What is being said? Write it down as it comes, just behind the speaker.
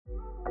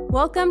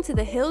Welcome to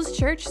the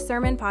Hills.Church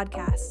Sermon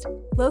Podcast.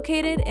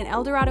 Located in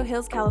Dorado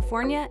Hills,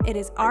 California, it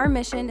is our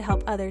mission to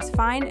help others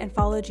find and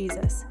follow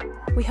Jesus.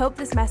 We hope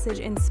this message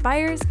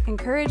inspires,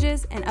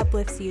 encourages, and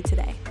uplifts you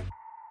today.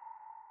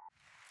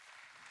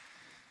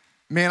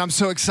 Man, I'm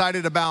so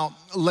excited about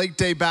Lake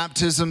Day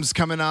baptisms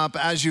coming up.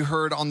 As you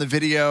heard on the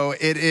video,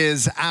 it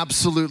is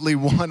absolutely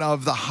one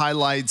of the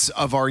highlights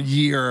of our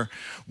year.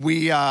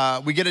 We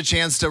get a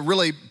chance to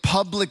really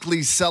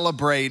publicly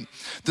celebrate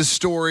the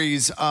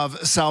stories of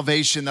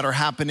salvation that are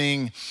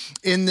happening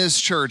in this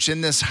church,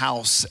 in this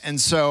house.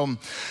 And so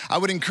I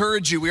would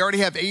encourage you, we already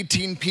have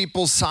 18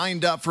 people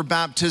signed up for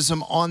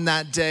baptism on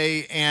that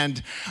day.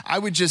 And I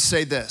would just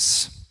say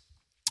this.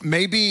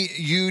 Maybe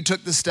you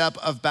took the step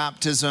of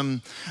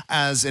baptism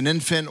as an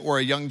infant or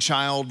a young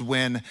child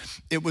when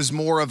it was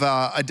more of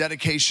a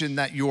dedication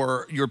that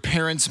your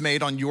parents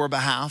made on your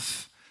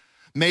behalf.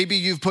 Maybe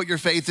you've put your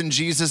faith in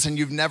Jesus and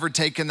you've never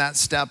taken that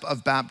step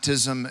of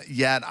baptism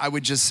yet. I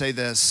would just say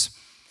this,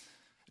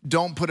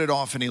 don't put it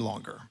off any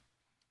longer.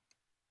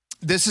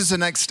 This is the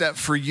next step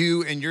for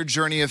you in your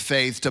journey of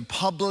faith to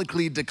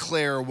publicly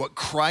declare what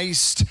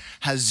Christ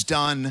has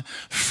done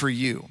for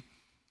you.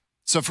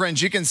 So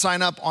friends, you can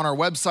sign up on our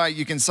website.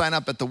 You can sign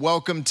up at the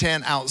welcome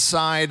tent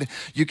outside.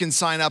 You can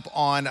sign up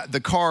on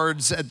the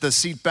cards at the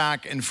seat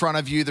back in front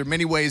of you. There are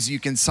many ways you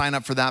can sign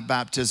up for that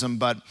baptism,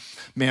 but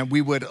man,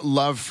 we would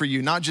love for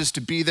you not just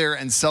to be there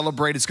and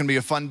celebrate. It's gonna be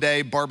a fun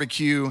day,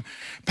 barbecue,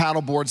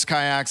 paddle boards,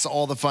 kayaks,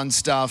 all the fun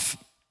stuff.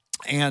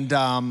 And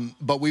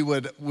but we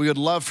would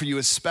love for you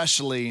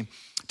especially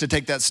to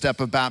take that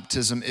step of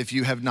baptism if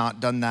you have not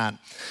done that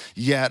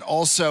yet.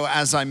 Also,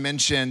 as I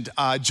mentioned,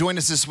 join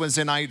us this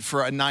Wednesday night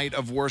for a night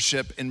of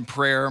worship and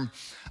prayer.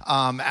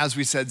 As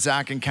we said,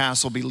 Zach and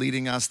Cass will be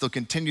leading us. They'll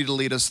continue to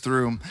lead us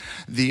through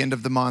the end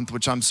of the month,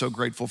 which I'm so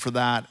grateful for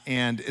that.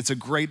 And it's a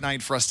great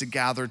night for us to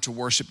gather, to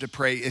worship, to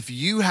pray. If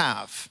you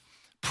have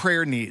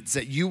prayer needs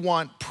that you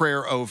want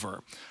prayer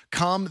over,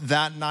 come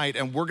that night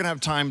and we're gonna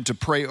have time to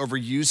pray over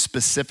you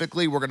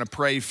specifically. We're gonna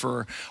pray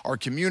for our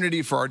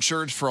community, for our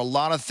church, for a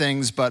lot of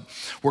things, but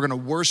we're gonna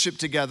worship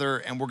together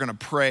and we're gonna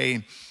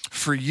pray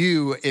for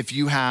you if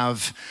you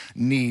have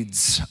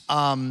needs.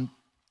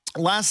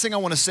 Last thing I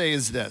wanna say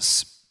is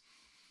this.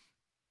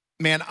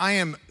 Man, I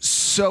am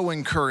so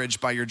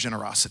encouraged by your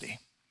generosity.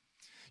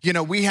 You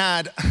know, we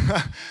had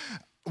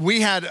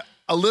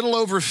a little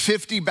over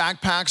 50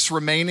 backpacks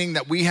remaining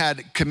that we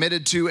had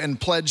committed to and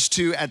pledged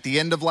to at the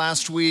end of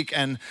last week.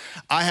 And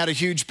I had a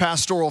huge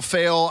pastoral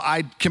fail.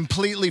 I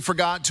completely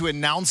forgot to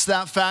announce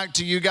that fact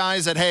to you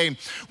guys that, hey,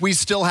 we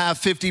still have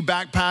 50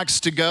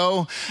 backpacks to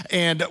go.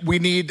 And we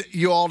need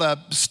you all to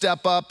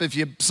step up if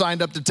you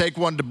signed up to take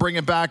one to bring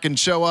it back and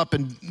show up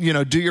and,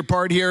 do your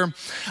part here.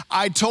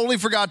 I totally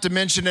forgot to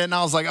mention it. And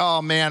I was like,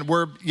 oh man,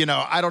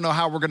 I don't know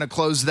how we're going to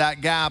close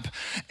that gap.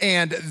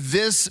 And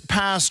this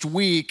past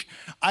week,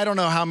 I don't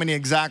know how many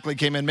exactly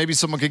came in. Maybe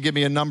someone could give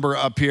me a number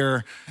up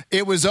here.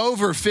 It was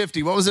over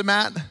 50. What was it,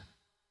 Matt?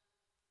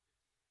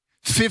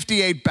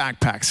 58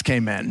 backpacks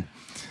came in.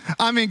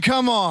 I mean,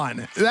 come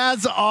on.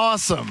 That's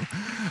awesome.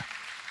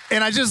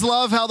 And I just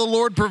love how the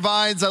Lord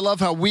provides. I love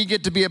how we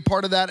get to be a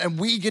part of that. And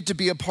we get to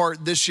be a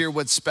part this year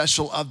what's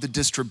special of the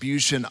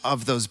distribution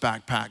of those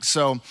backpacks.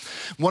 So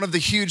one of the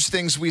huge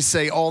things we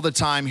say all the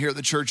time here at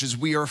the church is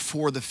we are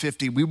for the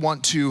 50. We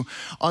want to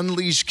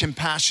unleash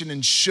compassion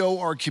and show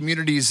our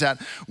communities that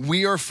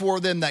we are for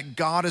them, that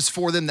God is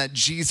for them, that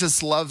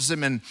Jesus loves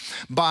them. And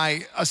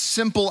by a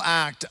simple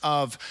act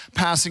of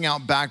passing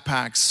out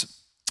backpacks,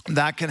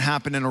 that can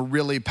happen in a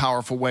really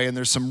powerful way. And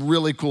there's some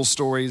really cool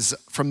stories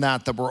from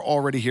that we're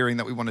already hearing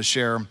that we want to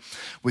share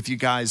with you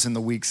guys in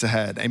the weeks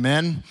ahead.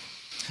 Amen?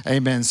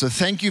 Amen. So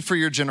thank you for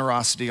your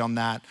generosity on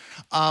that.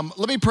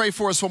 Let me pray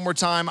for us one more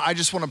time. I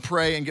just want to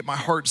pray and get my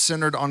heart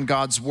centered on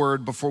God's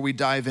word before we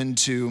dive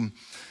into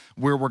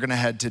where we're going to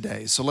head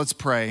today. So let's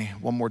pray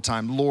one more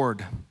time.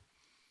 Lord,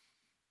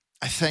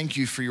 I thank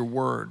you for your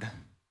word.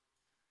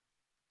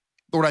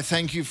 Lord, I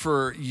thank you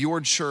for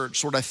your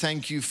church. Lord, I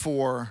thank you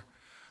for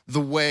the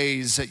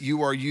ways that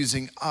you are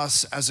using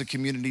us as a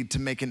community to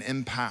make an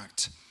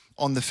impact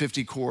on the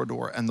 50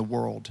 corridor and the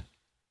world.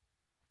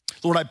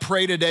 Lord, I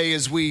pray today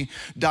as we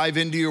dive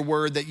into your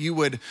word that you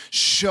would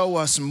show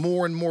us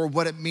more and more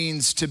what it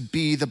means to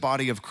be the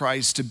body of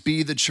Christ, to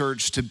be the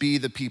church, to be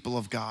the people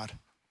of God.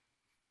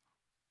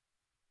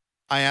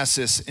 I ask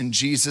this in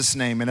Jesus'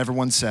 name, and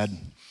everyone said,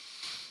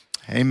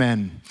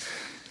 amen.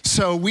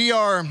 So we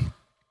are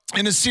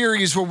in a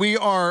series where we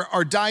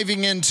are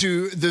diving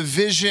into the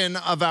vision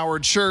of our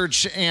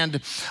church,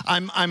 and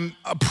I'm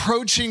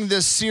approaching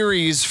this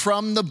series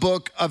from the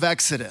book of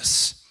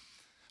Exodus,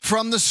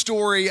 from the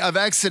story of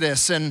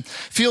Exodus, and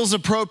feels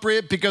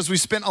appropriate because we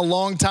spent a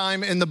long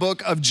time in the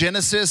book of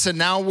Genesis, and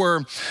now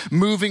we're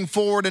moving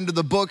forward into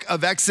the book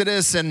of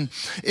Exodus. And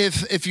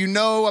if you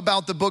know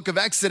about the book of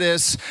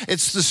Exodus,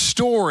 it's the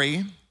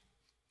story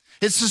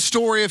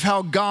of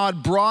how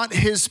God brought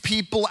his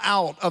people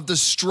out of the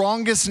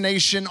strongest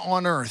nation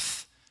on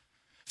earth,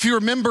 If you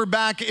remember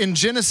back in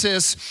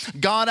Genesis,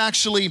 God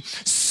actually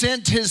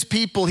sent his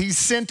people, he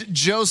sent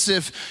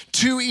Joseph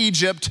to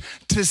Egypt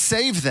to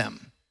save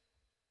them,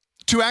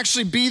 to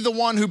actually be the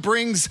one who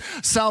brings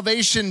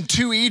salvation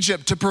to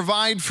Egypt, to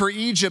provide for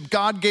Egypt.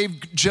 God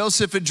gave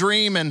Joseph a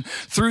dream, and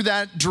through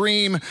that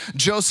dream,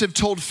 Joseph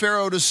told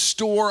Pharaoh to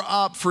store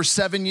up for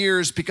 7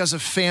 years because a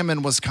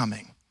famine was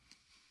coming.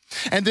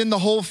 And then the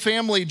whole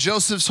family,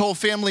 Joseph's whole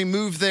family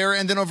moved there.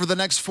 And then over the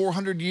next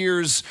 400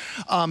 years,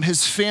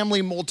 his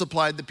family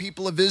multiplied. The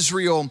people of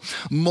Israel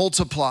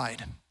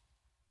multiplied.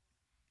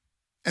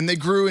 And they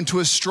grew into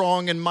a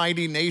strong and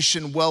mighty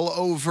nation, well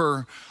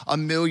over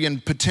 1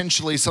 million,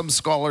 potentially some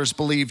scholars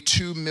believe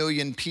 2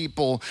 million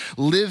people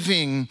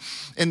living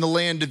in the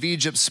land of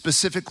Egypt,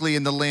 specifically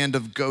in the land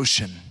of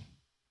Goshen.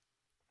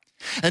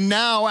 And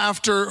now,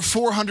 after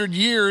 400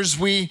 years,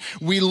 we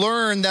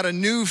learn that a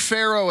new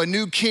Pharaoh, a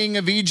new king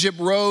of Egypt,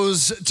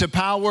 rose to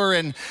power.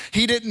 And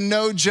he didn't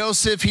know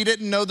Joseph. He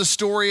didn't know the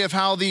story of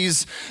how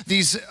these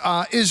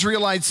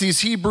Israelites,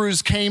 these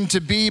Hebrews came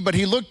to be. But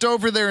he looked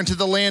over there into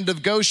the land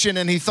of Goshen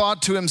and he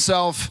thought to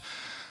himself,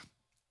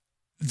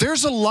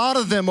 there's a lot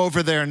of them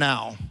over there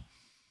now.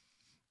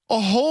 A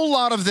whole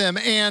lot of them.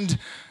 And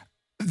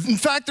in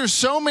fact, there's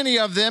so many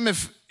of them,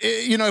 if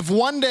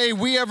one day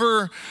we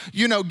ever,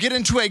 get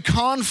into a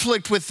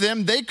conflict with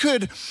them, they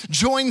could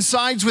join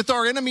sides with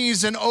our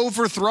enemies and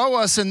overthrow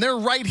us, and they're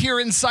right here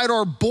inside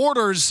our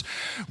borders.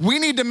 We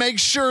need to make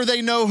sure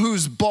they know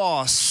who's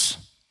boss.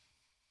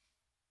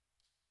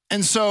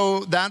 And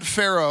so that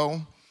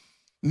Pharaoh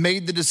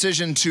made the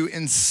decision to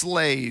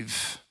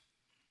enslave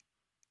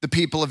the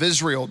people of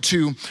Israel,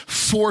 to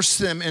force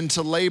them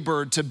into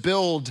labor, to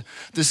build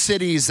the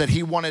cities that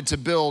he wanted to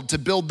build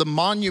the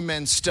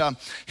monuments to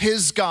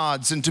his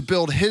gods, and to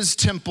build his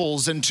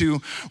temples, and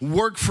to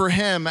work for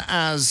him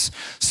as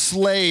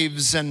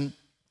slaves. And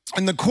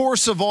in the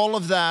course of all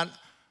of that,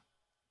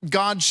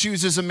 God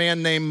chooses a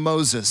man named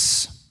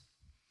Moses.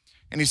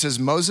 And he says,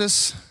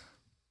 Moses,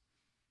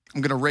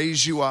 I'm gonna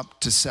raise you up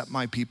to set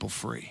my people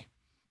free.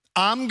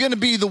 I'm gonna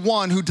be the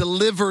one who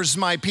delivers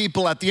my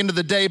people at the end of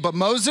the day. But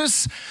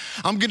Moses,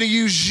 I'm gonna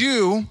use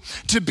you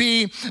to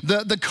be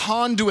the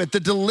conduit, the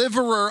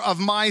deliverer of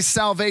my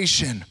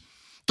salvation.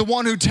 The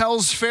one who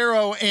tells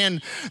Pharaoh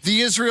and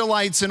the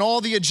Israelites and all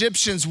the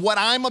Egyptians what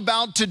I'm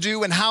about to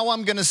do and how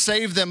I'm gonna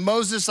save them.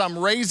 Moses, I'm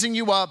raising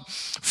you up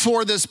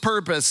for this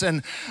purpose.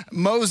 And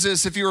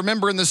Moses, if you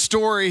remember in the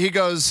story, he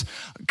goes,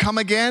 come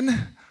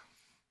again?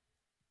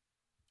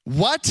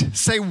 What?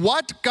 Say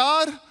what,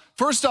 God?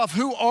 First off,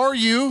 who are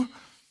you?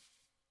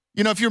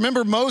 If you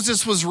remember,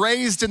 Moses was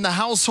raised in the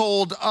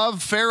household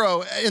of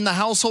Pharaoh, in the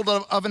household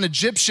of an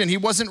Egyptian. He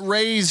wasn't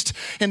raised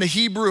in a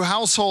Hebrew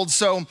household,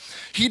 so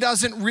he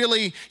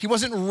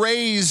wasn't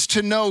raised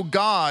to know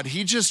God.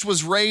 He just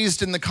was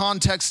raised in the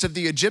context of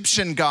the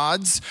Egyptian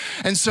gods.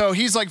 And so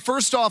he's like,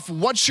 first off,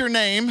 what's your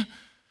name?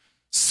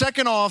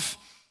 Second off,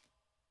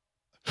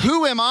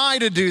 who am I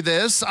to do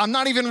this? I'm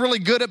not even really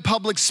good at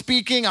public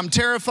speaking. I'm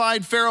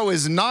terrified. Pharaoh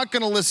is not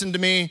gonna listen to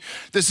me.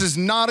 This is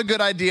not a good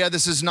idea.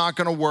 This is not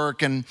gonna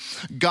work. And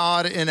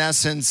God, in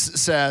essence,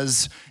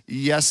 says,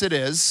 yes, it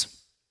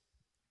is.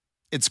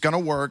 It's gonna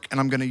work, and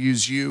I'm gonna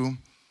use you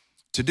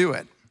to do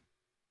it.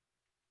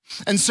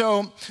 And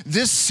so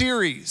this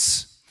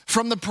series,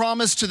 From the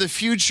Promise to the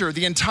Future,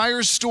 the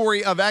entire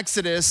story of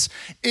Exodus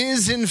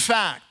is, in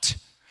fact,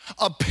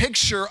 a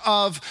picture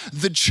of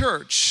the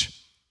church.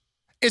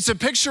 It's a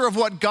picture of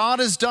what God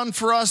has done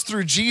for us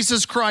through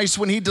Jesus Christ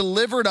when he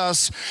delivered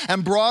us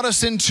and brought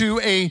us into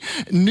a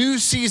new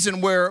season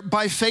where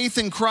by faith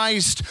in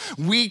Christ,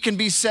 we can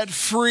be set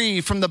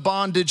free from the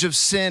bondage of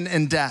sin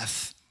and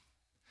death.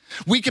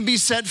 We can be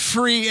set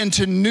free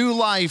into new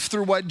life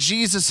through what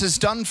Jesus has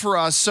done for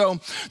us.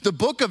 So the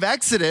book of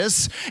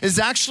Exodus is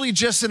actually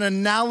just an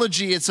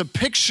analogy. It's a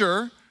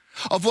picture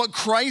of what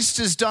Christ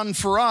has done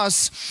for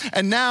us.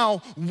 And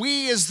now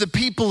we as the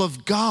people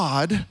of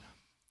God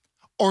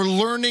are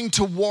learning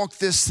to walk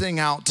this thing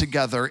out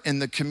together in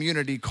the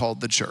community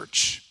called the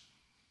church.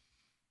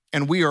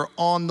 And we are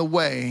on the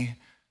way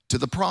to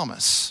the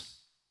promise.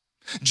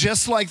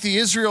 Just like the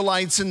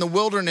Israelites in the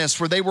wilderness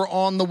where they were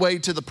on the way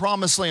to the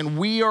promised land,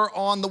 we are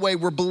on the way.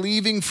 We're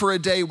believing for a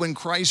day when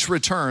Christ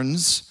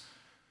returns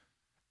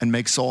and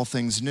makes all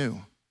things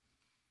new.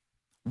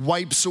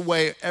 Wipes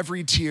away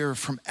every tear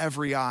from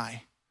every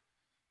eye.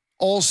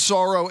 All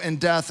sorrow and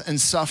death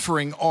and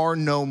suffering are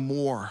no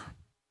more.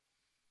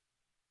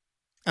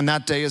 And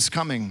that day is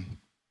coming.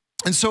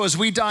 And so as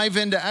we dive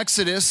into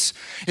Exodus,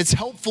 it's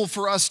helpful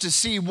for us to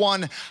see,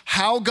 one,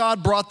 how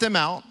God brought them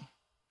out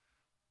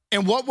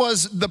and what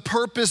was the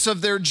purpose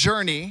of their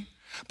journey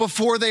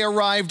before they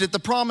arrived at the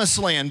promised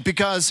land.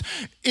 Because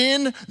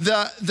in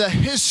the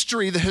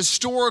history, the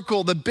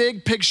historical, the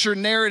big picture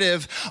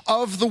narrative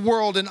of the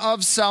world and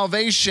of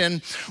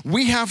salvation,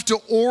 we have to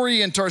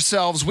orient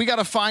ourselves. We got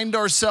to find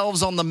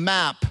ourselves on the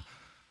map.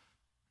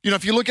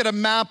 If you look at a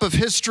map of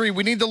history,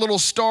 we need the little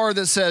star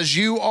that says,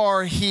 you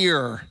are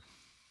here.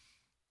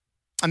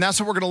 And that's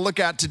what we're gonna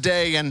look at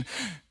today. And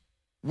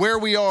where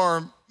we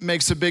are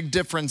makes a big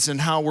difference in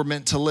how we're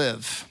meant to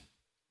live.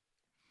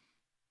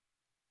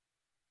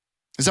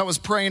 As I was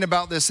praying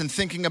about this and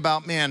thinking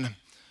about, man,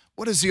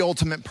 what is the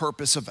ultimate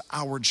purpose of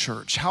our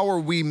church? How are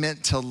we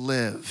meant to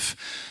live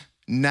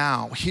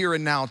now, here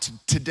and now,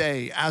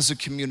 today as a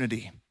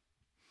community?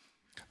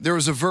 There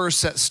was a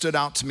verse that stood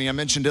out to me. I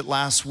mentioned it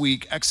last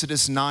week,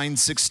 Exodus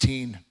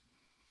 9:16.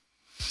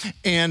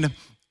 And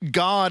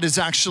God is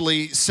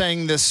actually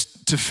saying this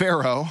to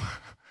Pharaoh,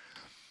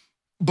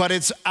 but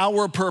it's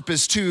our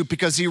purpose too,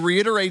 because he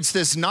reiterates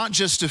this not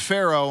just to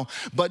Pharaoh,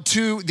 but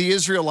to the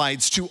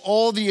Israelites, to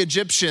all the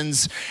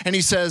Egyptians. And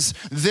he says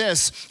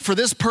this, for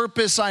this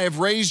purpose I have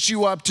raised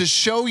you up to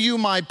show you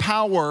my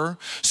power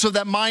so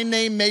that my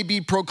name may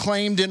be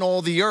proclaimed in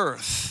all the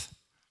earth.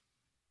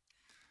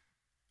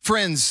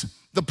 Friends,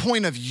 the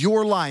point of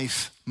your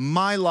life,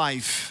 my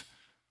life,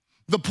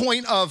 the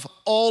point of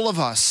all of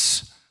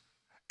us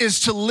is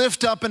to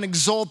lift up and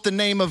exalt the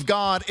name of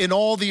God in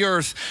all the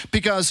earth,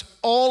 because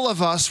all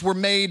of us were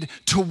made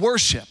to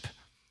worship.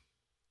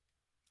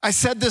 I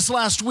said this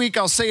last week,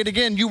 I'll say it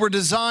again. You were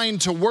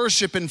designed to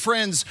worship, and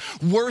friends,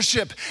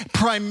 worship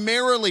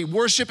primarily.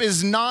 Worship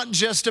is not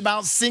just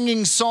about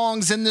singing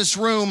songs in this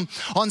room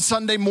on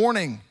Sunday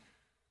morning.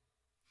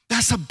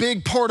 That's a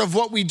big part of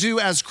what we do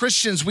as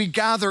Christians. We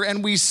gather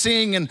and we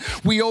sing and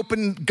we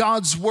open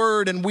God's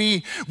word and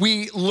we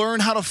learn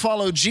how to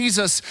follow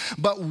Jesus.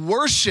 But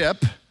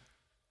worship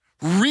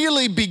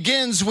really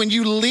begins when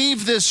you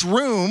leave this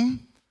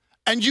room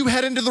and you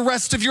head into the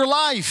rest of your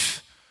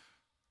life.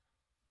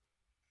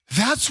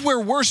 That's where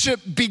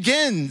worship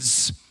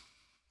begins.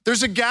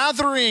 There's a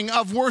gathering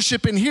of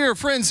worship in here.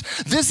 Friends,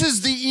 this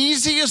is the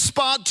easiest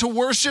spot to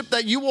worship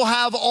that you will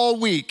have all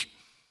week.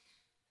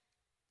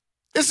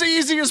 It's the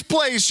easiest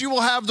place you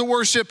will have to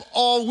worship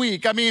all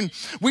week. I mean,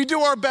 we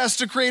do our best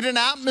to create an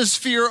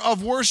atmosphere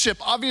of worship,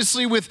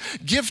 obviously with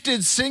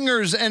gifted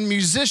singers and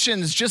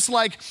musicians, just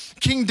like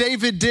King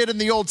David did in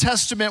the Old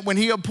Testament when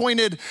he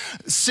appointed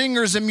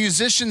singers and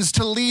musicians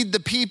to lead the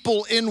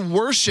people in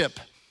worship.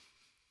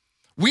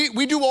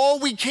 We do all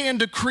we can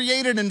to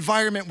create an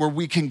environment where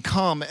we can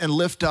come and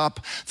lift up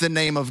the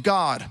name of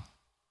God.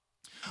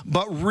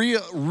 But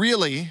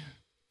really,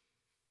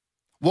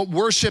 what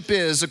worship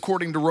is,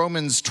 according to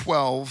Romans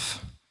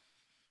 12,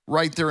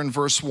 right there in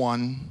verse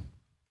 1,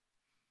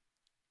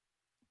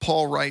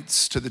 Paul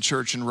writes to the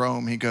church in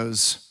Rome, he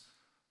goes,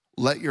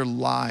 let your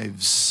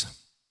lives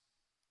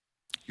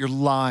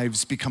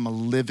become a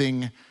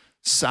living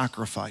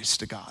sacrifice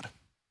to God.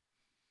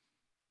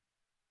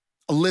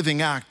 A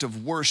living act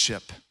of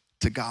worship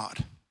to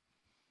God.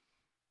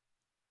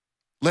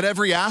 Let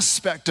every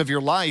aspect of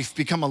your life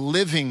become a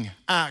living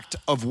act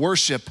of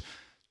worship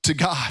to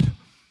God.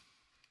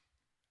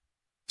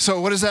 So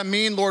what does that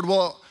mean, Lord?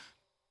 Well,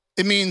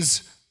 it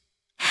means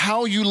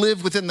how you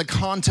live within the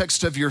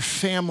context of your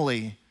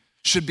family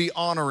should be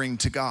honoring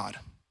to God.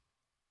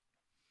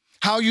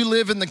 How you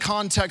live in the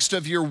context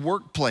of your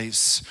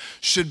workplace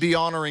should be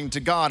honoring to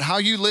God. How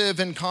you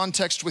live in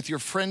context with your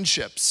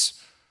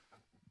friendships,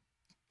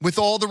 with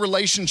all the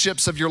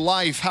relationships of your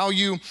life, how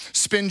you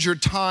spend your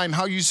time,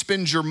 how you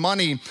spend your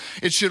money,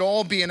 it should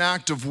all be an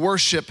act of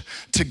worship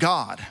to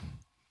God.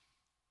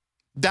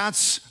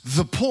 That's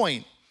the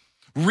point.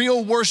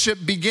 Real worship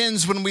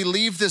begins when we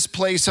leave this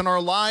place, and our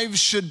lives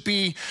should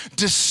be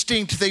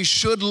distinct. They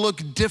should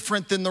look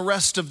different than the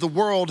rest of the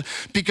world,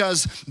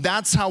 because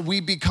that's how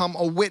we become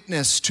a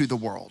witness to the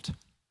world.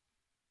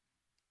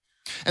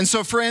 And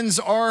so, friends,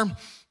 our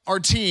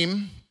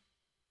team,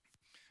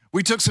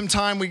 we took some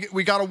time,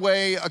 we got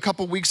away a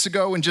couple weeks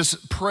ago and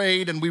just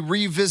prayed, and we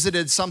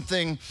revisited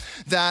something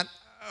that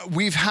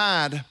we've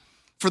had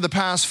for the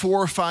past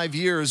 4 or 5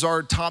 years,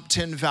 our top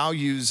 10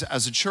 values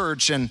as a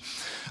church. And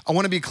I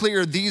want to be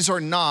clear, this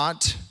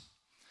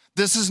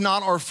is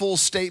not our full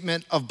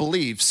statement of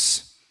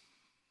beliefs.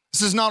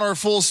 This is not our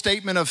full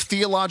statement of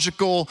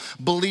theological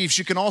beliefs.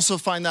 You can also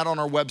find that on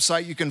our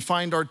website. You can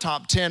find our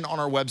top 10 on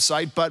our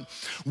website. But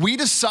we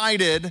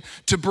decided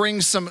to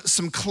bring some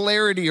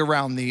clarity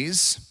around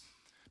these,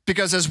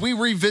 because as we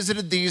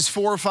revisited these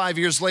 4 or 5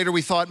 years later,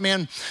 we thought,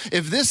 man,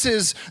 if this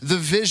is the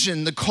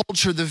vision, the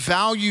culture, the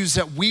values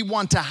that we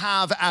want to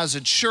have as a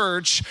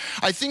church,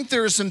 I think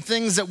there are some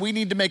things that we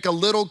need to make a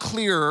little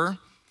clearer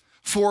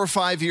 4 or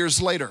 5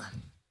 years later.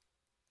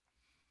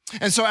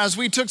 And so as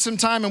we took some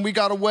time and we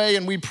got away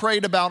and we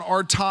prayed about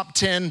our top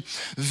 10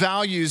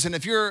 values, and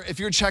if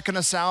you're checking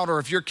us out, or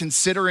if you're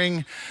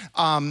considering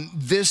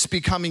this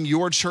becoming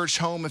your church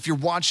home, if you're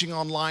watching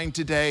online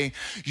today,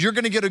 you're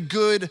gonna get a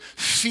good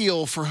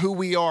feel for who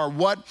we are,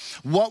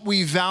 what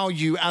we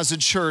value as a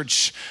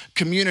church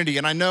community.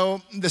 And I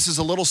know this is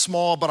a little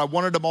small, but I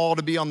wanted them all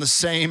to be on the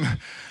same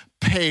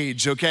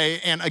page, okay?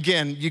 And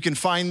again, you can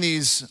find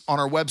these on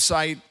our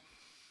website.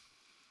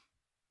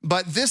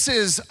 But this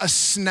is a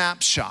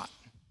snapshot.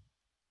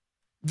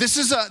 This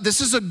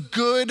is a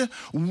good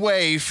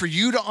way for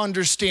you to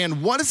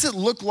understand, what does it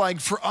look like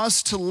for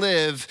us to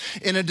live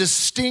in a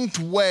distinct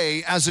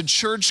way as a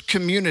church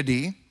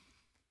community,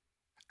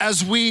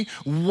 as we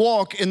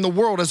walk in the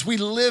world, as we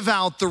live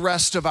out the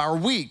rest of our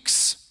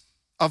weeks.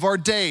 of our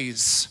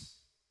days,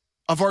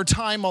 of our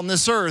time on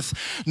this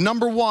earth.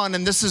 Number one,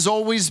 and this has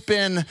always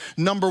been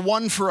number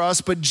one for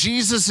us, but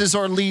Jesus is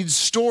our lead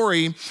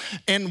story,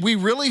 and we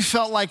really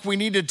felt like we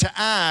needed to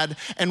add,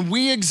 and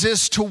we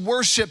exist to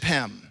worship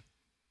him.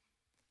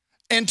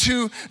 And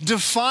to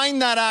define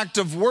that act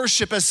of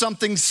worship as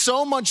something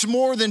so much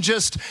more than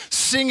just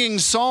singing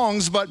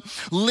songs, but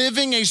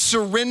living a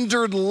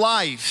surrendered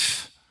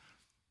life.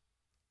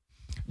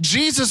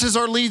 Jesus is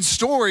our lead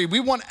story. We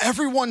want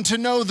everyone to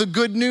know the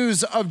good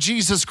news of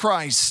Jesus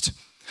Christ.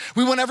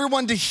 We want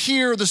everyone to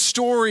hear the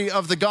story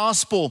of the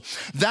gospel.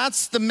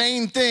 That's the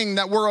main thing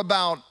that we're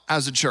about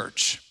as a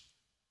church.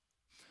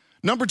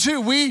 Number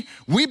two, we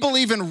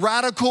believe in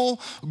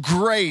radical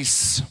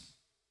grace.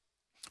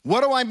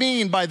 What do I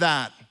mean by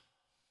that?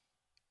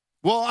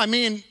 Well, I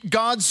mean,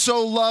 God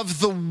so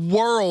loved the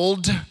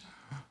world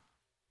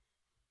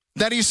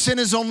that he sent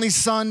his only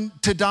son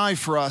to die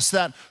for us,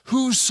 that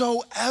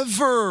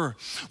whosoever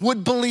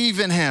would believe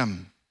in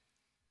him.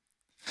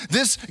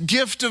 This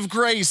gift of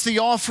grace, the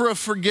offer of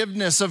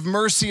forgiveness, of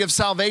mercy, of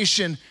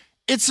salvation,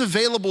 it's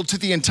available to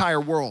the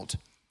entire world.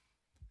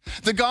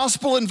 The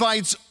gospel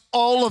invites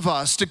all of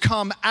us to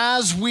come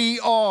as we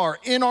are,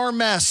 in our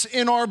mess,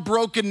 in our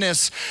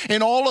brokenness,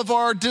 in all of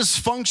our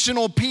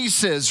dysfunctional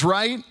pieces,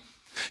 right?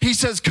 He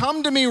says,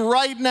 come to me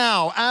right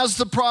now as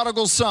the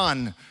prodigal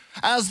son,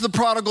 as the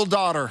prodigal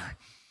daughter,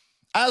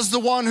 as the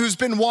one who's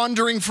been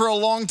wandering for a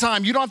long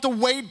time. You don't have to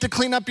wait to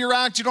clean up your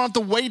act. You don't have to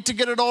wait to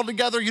get it all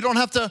together. You don't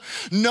have to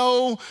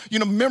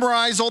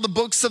memorize all the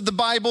books of the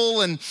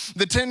Bible and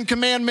the 10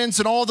 Commandments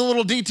and all the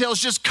little details.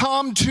 Just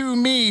come to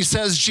me,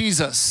 says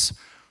Jesus.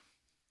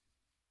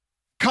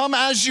 Come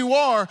as you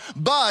are,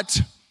 but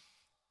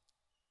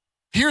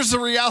here's the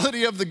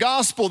reality of the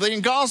gospel. The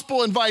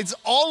gospel invites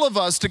all of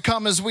us to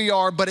come as we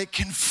are, but it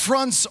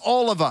confronts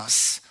all of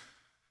us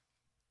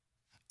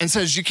and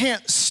says you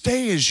can't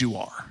stay as you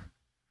are.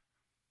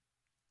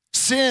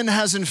 Sin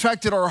has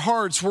infected our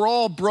hearts. We're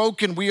all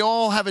broken. We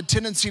all have a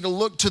tendency to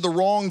look to the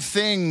wrong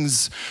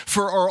things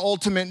for our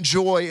ultimate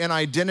joy and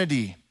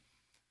identity.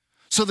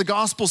 So the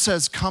gospel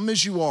says, come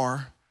as you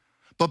are,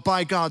 but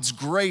by God's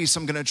grace,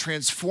 I'm going to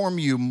transform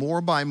you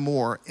more by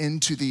more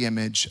into the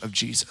image of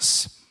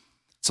Jesus.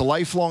 It's a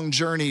lifelong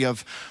journey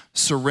of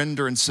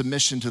surrender and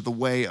submission to the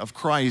way of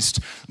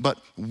Christ, but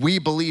we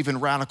believe in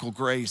radical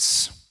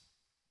grace.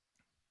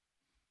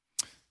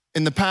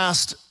 In the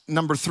past,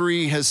 number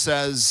 3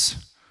 says,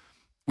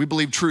 we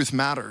believe truth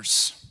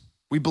matters.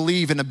 We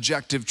believe in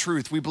objective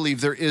truth. We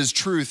believe there is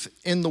truth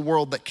in the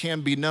world that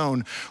can be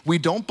known. We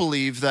don't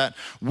believe that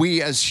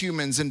we as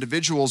humans,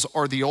 individuals,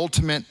 are the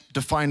ultimate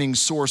defining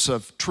source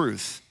of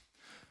truth.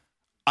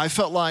 We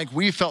felt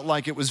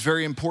like it was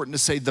very important to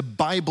say the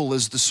Bible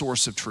is the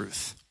source of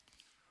truth.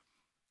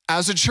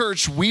 As a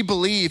church, we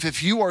believe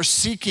if you are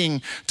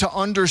seeking to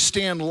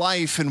understand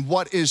life and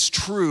what is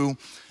true,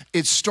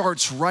 it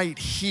starts right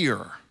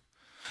here.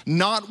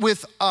 Not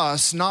with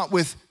us, not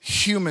with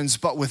humans,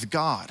 but with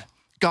God.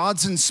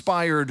 God's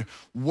inspired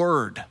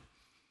word.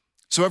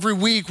 So every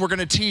week we're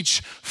gonna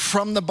teach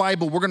from the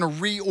Bible. We're gonna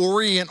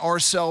reorient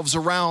ourselves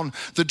around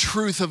the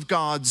truth of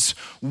God's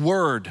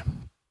word.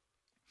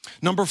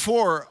 Number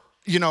 4,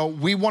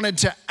 we wanted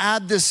to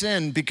add this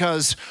in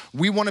because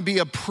we want to be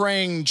a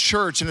praying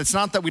church. And it's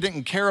not that we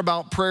didn't care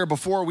about prayer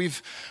before.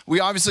 We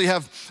obviously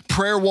have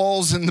prayer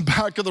walls in the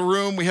back of the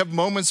room. We have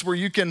moments where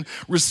you can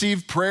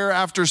receive prayer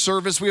after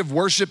service. We have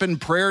worship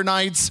and prayer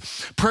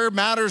nights. Prayer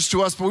matters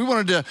to us, but we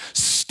wanted to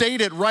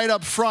state it right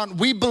up front.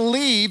 We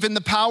believe in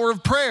the power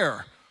of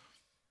prayer.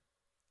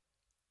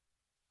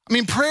 I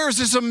mean, prayer is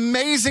this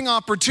amazing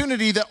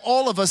opportunity that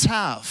all of us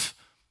have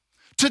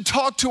to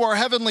talk to our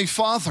Heavenly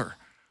Father,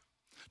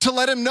 to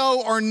let him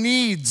know our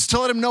needs, to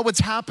let him know what's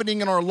happening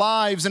in our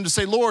lives, and to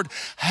say, Lord,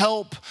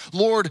 help.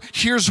 Lord,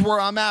 here's where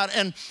I'm at.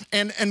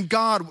 And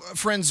God,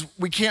 friends,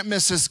 we can't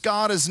miss this.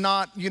 God is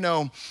not,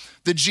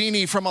 the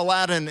genie from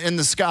Aladdin in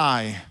the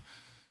sky.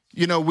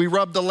 We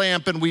rub the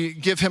lamp and we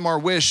give him our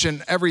wish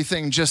and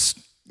everything just,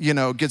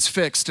 gets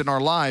fixed in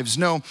our lives.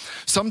 No,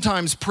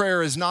 sometimes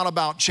prayer is not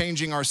about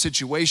changing our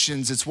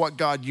situations. It's what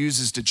God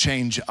uses to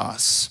change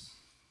us.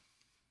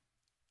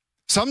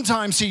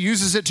 Sometimes he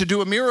uses it to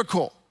do a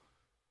miracle.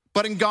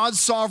 But in God's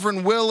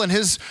sovereign will and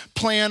his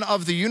plan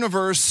of the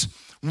universe,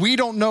 we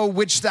don't know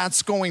which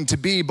that's going to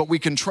be, but we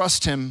can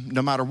trust him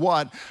no matter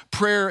what.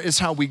 Prayer is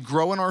how we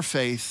grow in our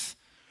faith.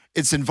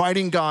 It's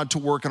inviting God to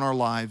work in our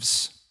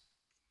lives.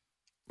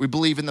 We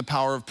believe in the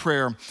power of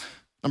prayer.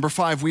 Number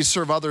 5, we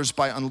serve others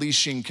by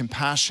unleashing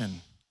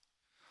compassion.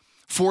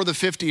 For the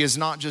 50 is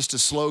not just a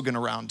slogan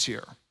around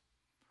here.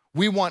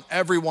 We want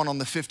everyone on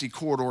the 50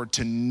 corridor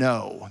to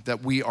know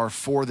that we are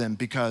for them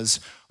because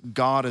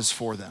God is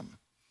for them.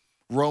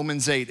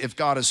 Romans 8, if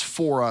God is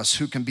for us,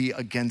 who can be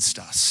against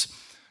us?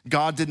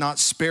 God did not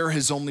spare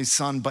his only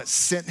son, but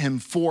sent him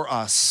for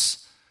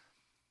us.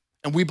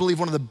 And we believe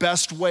one of the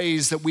best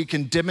ways that we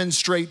can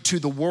demonstrate to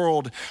the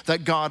world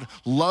that God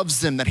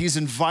loves them, that he's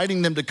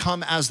inviting them to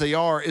come as they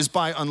are, is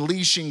by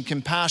unleashing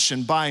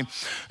compassion, by,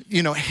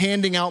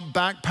 handing out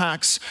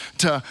backpacks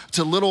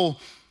to little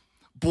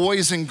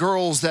boys and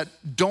girls that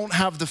don't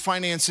have the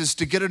finances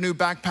to get a new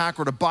backpack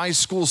or to buy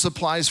school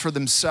supplies for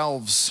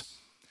themselves.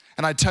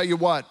 And I tell you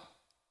what,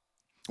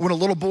 when a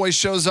little boy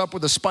shows up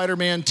with a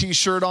Spider-Man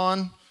t-shirt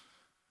on,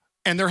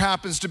 and there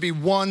happens to be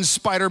one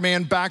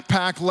Spider-Man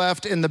backpack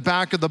left in the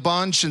back of the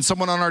bunch, and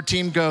someone on our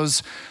team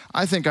goes,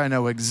 I think I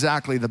know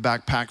exactly the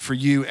backpack for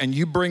you, and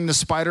you bring the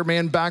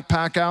Spider-Man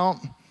backpack out,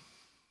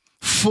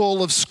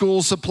 full of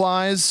school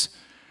supplies,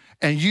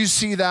 and you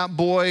see that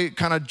boy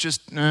kind of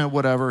just,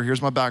 whatever,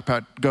 here's my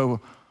backpack,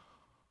 go.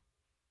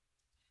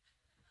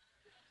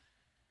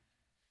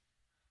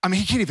 I mean,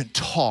 he can't even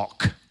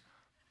talk.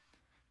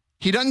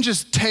 He doesn't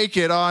just take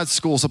it, it's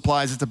school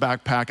supplies, it's a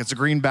backpack, it's a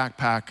green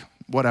backpack,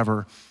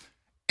 whatever.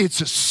 It's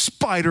a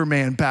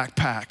Spider-Man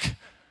backpack.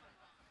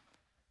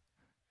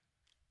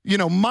 You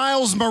know,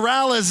 Miles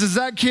Morales is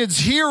that kid's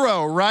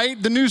hero,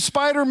 right? The new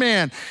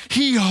Spider-Man.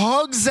 He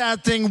hugs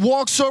that thing,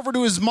 walks over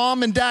to his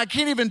mom and dad,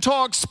 can't even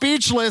talk,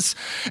 speechless.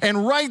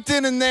 And right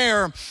then and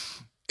there,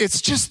 it's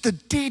just the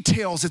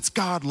details. It's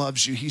God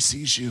loves you. He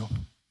sees you.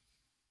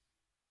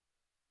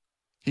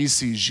 He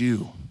sees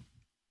you.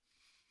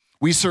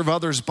 We serve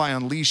others by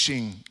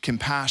unleashing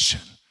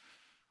compassion.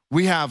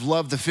 We have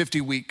Love the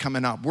 50 week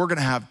coming up. We're gonna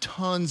have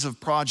tons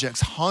of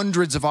projects,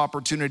 hundreds of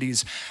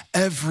opportunities.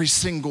 Every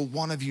single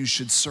one of you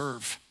should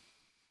serve.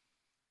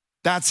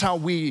 That's how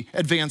we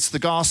advance the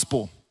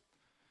gospel.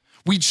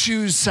 We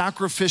choose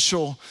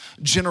sacrificial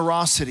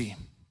generosity.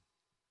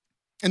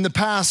 In the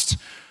past,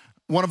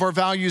 one of our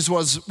values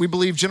was we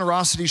believe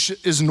generosity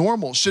is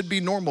normal, should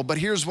be normal. But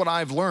here's what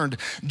I've learned.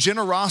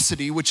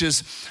 Generosity, which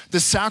is the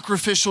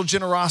sacrificial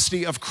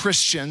generosity of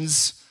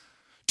Christians,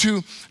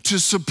 to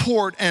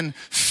support and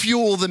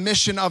fuel the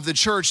mission of the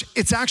church,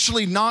 it's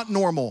actually not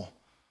normal.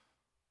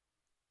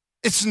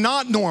 It's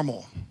not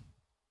normal.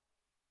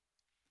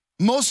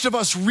 Most of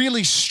us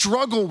really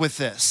struggle with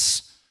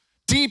this,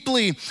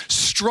 deeply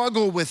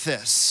struggle with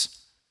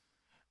this.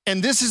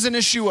 And this is an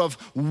issue of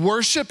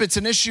worship. It's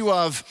an issue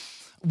of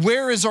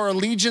where is our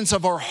allegiance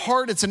of our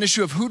heart. It's an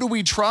issue of who do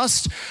we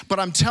trust. But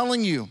I'm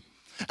telling you,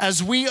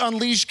 as we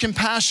unleash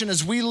compassion,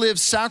 as we live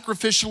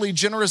sacrificially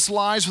generous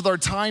lives with our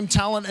time,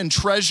 talent, and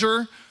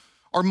treasure,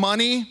 our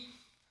money,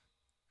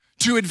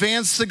 to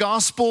advance the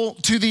gospel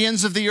to the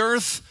ends of the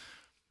earth,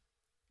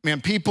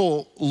 man,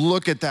 people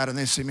look at that and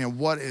they say, man,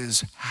 what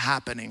is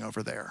happening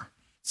over there?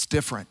 It's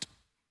different.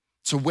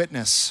 It's a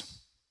witness.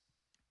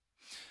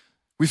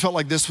 We felt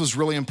like this was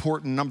really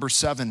important. Number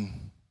 7,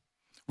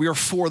 we are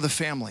for the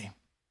family.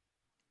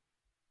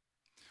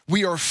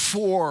 We are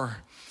for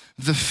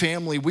the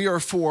family. We are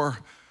for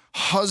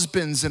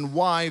husbands and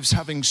wives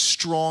having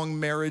strong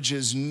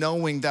marriages,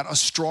 knowing that a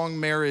strong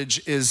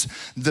marriage is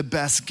the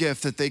best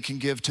gift that they can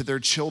give to their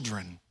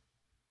children.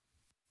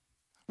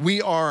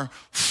 We are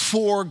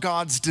for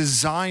God's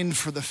design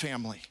for the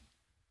family.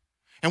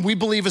 And we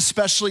believe,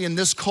 especially in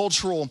this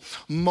cultural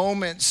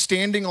moment,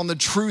 standing on the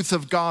truth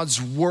of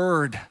God's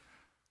word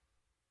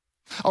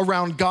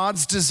around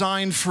God's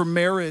design for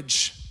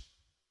marriage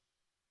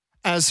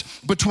as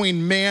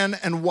between man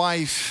and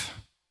wife.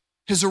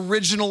 His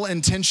original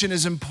intention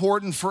is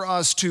important for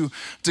us to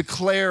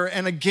declare.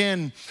 And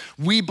again,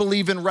 we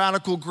believe in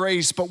radical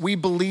grace, but we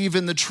believe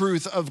in the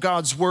truth of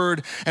God's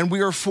word, and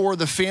we are for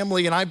the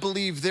family. And I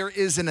believe there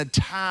is an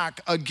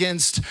attack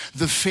against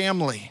the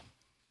family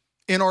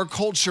in our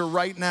culture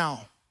right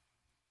now.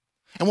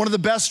 And one of the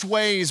best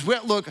ways,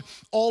 look,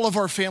 all of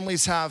our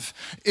families have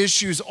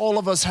issues, all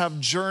of us have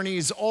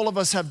journeys, all of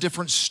us have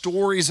different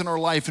stories in our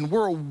life, and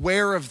we're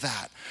aware of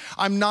that.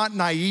 I'm not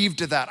naive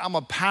to that. I'm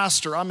a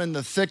pastor. I'm in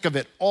the thick of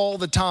it all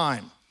the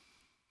time.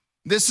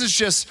 This is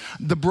just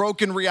the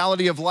broken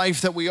reality of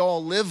life that we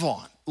all live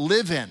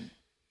in.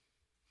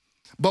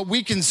 But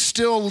we can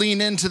still lean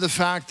into the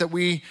fact that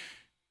we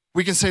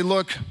can say,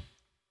 look,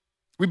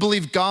 we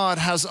believe God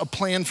has a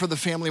plan for the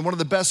family. One of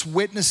the best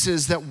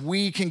witnesses that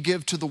we can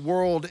give to the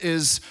world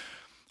is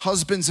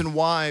husbands and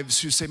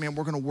wives who say, man,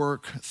 we're gonna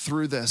work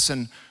through this.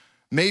 And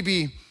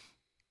maybe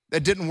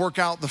it didn't work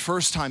out the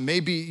first time.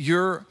 Maybe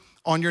you're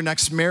on your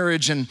next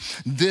marriage and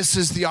this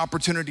is the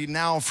opportunity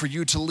now for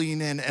you to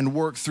lean in and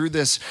work through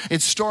this.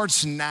 It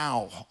starts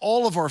now.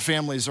 All of our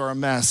families are a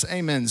mess.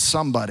 Amen,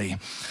 somebody.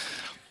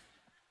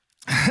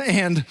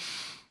 And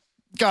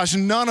gosh,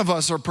 none of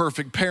us are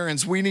perfect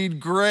parents. We need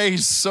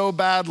grace so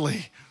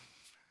badly.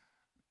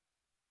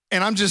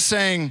 And I'm just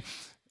saying,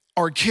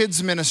 our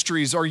kids'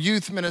 ministries, our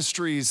youth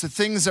ministries, the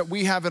things that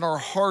we have in our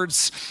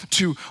hearts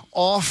to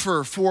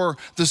offer for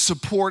the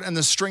support and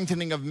the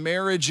strengthening of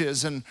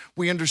marriages, and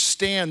we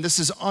understand this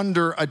is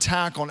under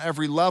attack on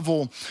every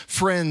level.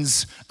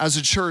 Friends, as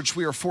a church,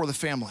 we are for the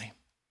family.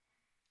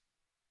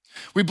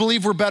 We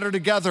believe we're better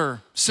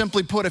together.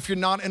 Simply put, if you're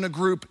not in a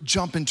group,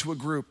 jump into a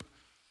group.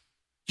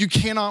 You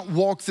cannot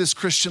walk this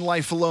Christian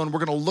life alone. We're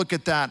gonna look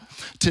at that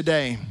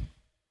today.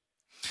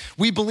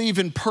 We believe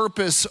in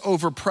purpose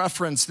over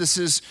preference. This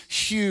is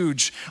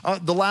huge.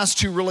 The last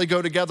two really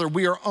go together.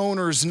 We are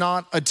owners,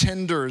 not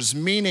attenders,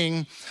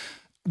 meaning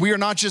we are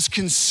not just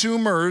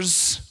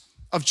consumers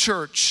of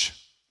church.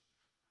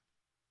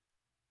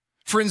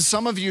 Friends,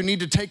 some of you need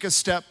to take a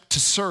step to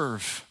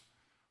serve.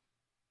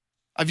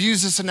 I've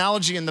used this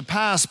analogy in the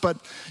past,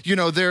 but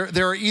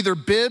there are either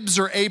bibs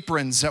or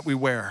aprons that we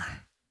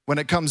wear when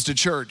it comes to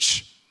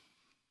church.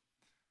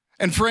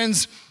 And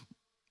friends,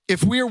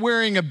 if we are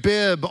wearing a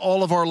bib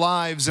all of our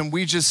lives and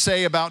we just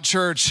say about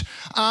church,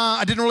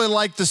 I didn't really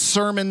like the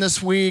sermon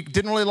this week,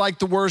 didn't really like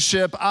the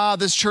worship,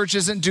 this church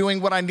isn't doing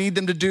what I need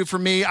them to do for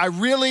me, I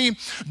really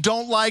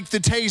don't like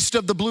the taste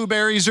of the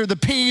blueberries or the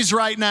peas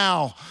right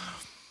now.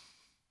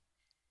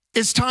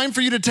 It's time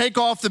for you to take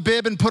off the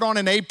bib and put on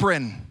an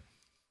apron.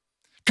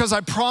 Because I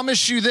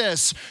promise you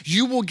this,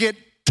 you will get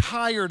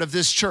tired of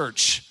this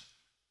church.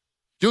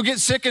 You'll get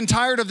sick and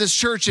tired of this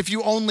church if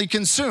you only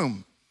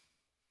consume.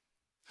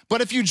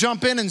 But if you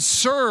jump in and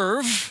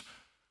serve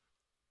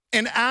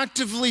and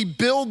actively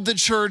build the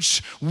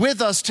church with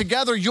us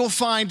together, you'll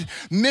find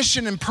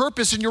mission and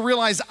purpose, and you'll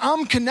realize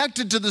I'm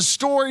connected to the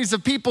stories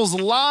of people's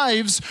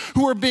lives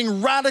who are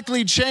being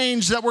radically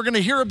changed that we're gonna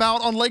hear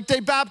about on Lake Day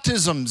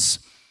baptisms.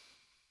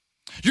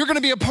 You're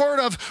gonna be a part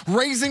of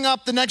raising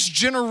up the next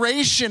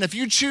generation. If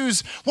you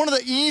choose one of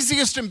the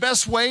easiest and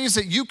best ways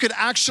that you could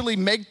actually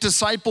make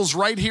disciples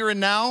right here and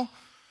now,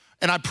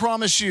 and I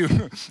promise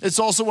you, it's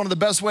also one of the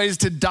best ways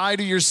to die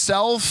to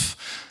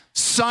yourself,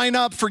 sign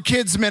up for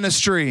kids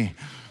ministry.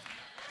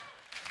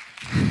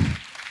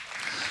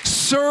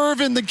 Serve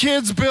in the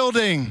kids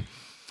building.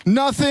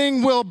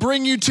 Nothing will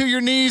bring you to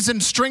your knees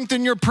and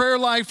strengthen your prayer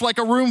life like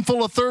a room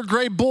full of third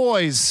grade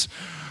boys.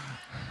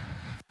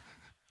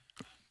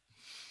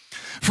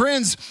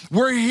 Friends,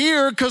 we're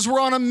here because we're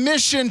on a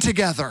mission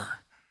together.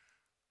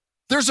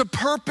 There's a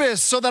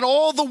purpose so that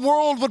all the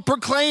world would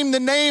proclaim the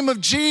name of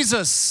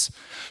Jesus,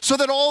 so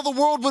that all the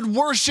world would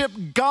worship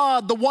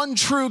God, the one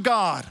true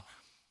God.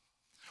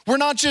 We're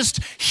not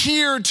just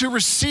here to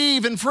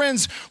receive, and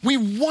friends, we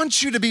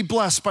want you to be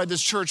blessed by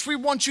this church. We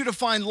want you to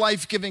find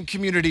life-giving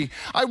community.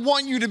 I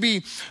want you to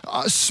be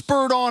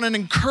spurred on and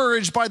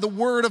encouraged by the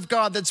word of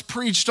God that's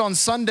preached on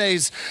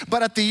Sundays.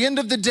 But at the end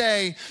of the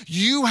day,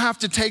 you have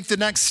to take the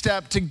next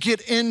step to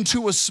get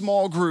into a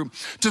small group,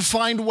 to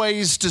find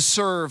ways to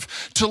serve,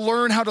 to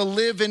learn how to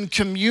live in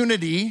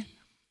community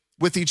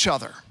with each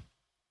other.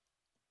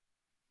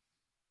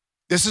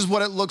 This is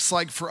what it looks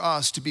like for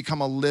us to become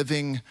a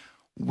living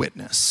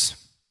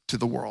witness to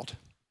the world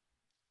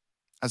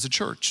as a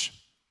church.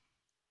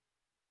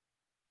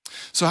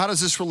 So how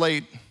does this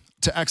relate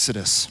to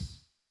Exodus?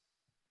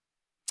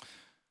 I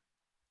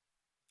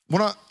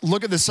want to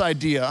look at this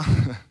idea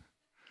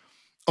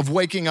of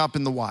waking up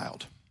in the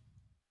wild.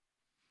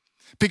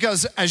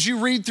 Because as you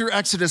read through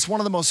Exodus, one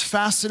of the most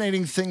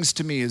fascinating things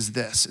to me is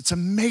this. It's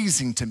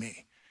amazing to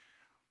me.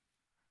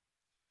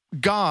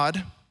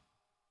 God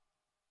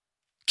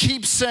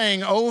keeps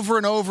saying over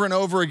and over and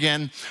over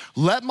again,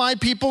 let my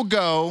people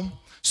go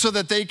so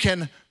that they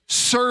can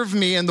serve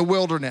me in the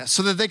wilderness,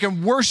 so that they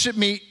can worship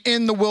me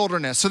in the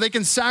wilderness, so they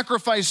can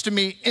sacrifice to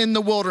me in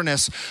the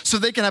wilderness, so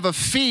they can have a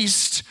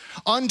feast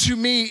unto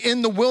me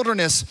in the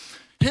wilderness.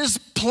 His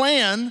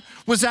plan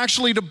was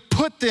actually to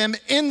put them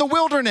in the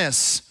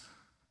wilderness.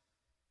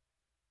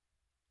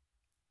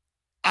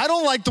 I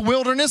don't like the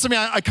wilderness. I mean,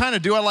 I kind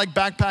of do. I like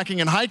backpacking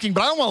and hiking,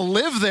 but I don't want to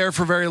live there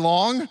for very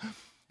long.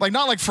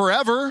 Not like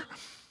forever.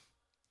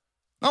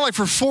 Not like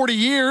for 40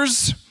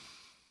 years.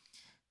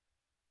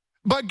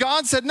 But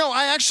God said, no,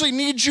 I actually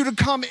need you to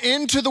come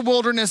into the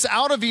wilderness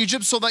out of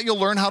Egypt so that you'll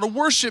learn how to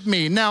worship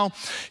me. Now,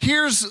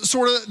 here's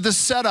sort of the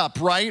setup,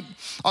 right?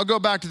 I'll go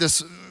back to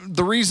this.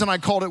 The reason I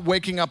called it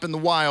Waking Up in the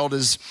Wild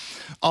is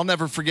I'll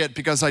never forget,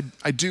 because I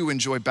do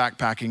enjoy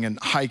backpacking and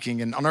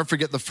hiking. And I'll never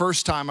forget the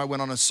first time I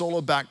went on a solo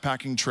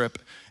backpacking trip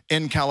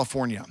in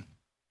California.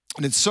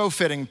 And it's so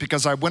fitting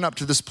because I went up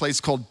to this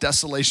place called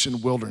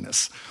Desolation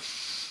Wilderness.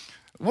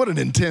 What an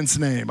intense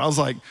name. I was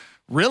like,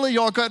 really?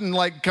 Y'all couldn't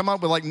come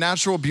up with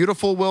natural,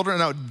 beautiful wilderness?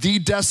 No, the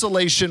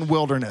Desolation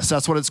Wilderness.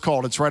 That's what it's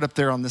called. It's right up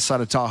there on this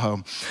side of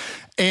Tahoe.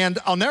 And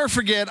I'll never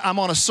forget, I'm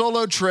on a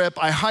solo trip.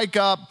 I hike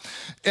up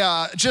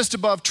just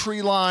above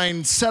tree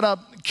line, set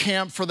up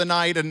camp for the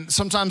night. And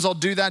sometimes I'll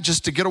do that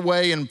just to get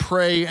away and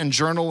pray and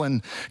journal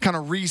and kind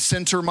of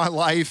recenter my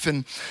life.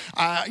 And,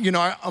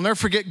 I'll never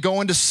forget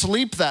going to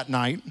sleep that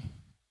night.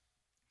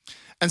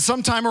 And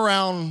sometime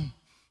around,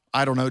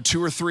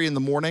 2 or 3 in the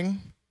morning,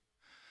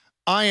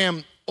 I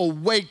am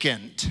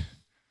awakened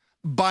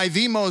by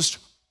the most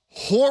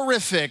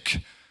horrific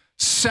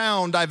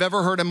sound I've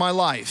ever heard in my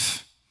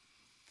life.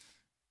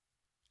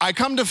 I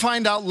come to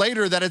find out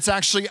later that it's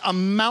actually a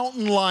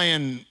mountain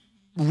lion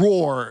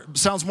roar. It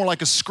sounds more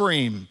like a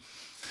scream.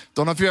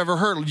 Don't know if you ever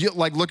heard,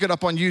 look it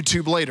up on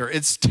YouTube later.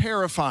 It's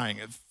terrifying.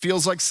 It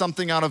feels like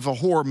something out of a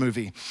horror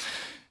movie.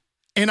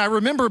 And I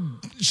remember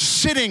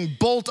sitting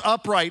bolt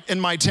upright in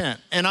my tent,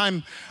 and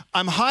I'm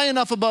high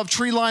enough above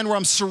tree line where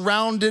I'm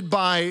surrounded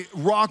by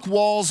rock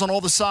walls on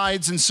all the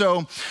sides. And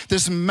so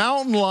this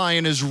mountain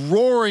lion is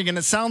roaring, and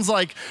it sounds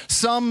like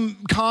some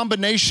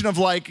combination of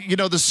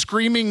the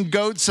screaming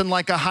goats and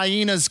a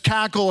hyena's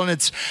cackle, and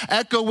it's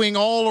echoing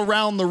all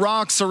around the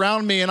rocks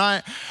around me. And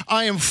I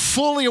am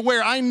fully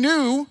aware. I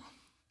knew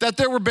that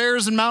there were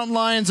bears and mountain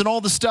lions and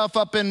all the stuff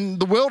up in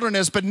the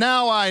wilderness, but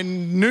now I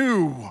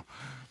knew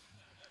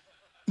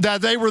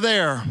that they were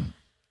there.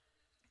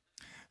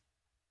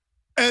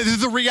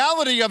 The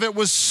reality of it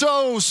was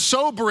so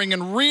sobering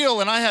and real,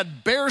 and I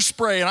had bear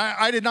spray, and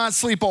I did not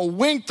sleep a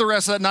wink the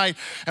rest of that night,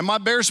 and my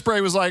bear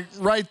spray was like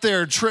right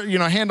there,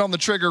 hand on the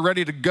trigger,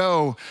 ready to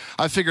go.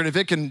 I figured if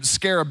it can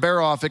scare a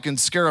bear off, it can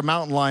scare a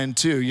mountain lion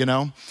too,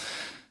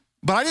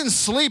 But I didn't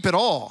sleep at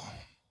all.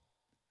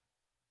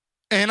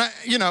 And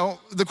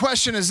the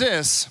question is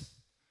this: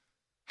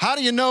 how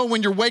do you know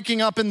when you're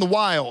waking up in the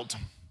wild?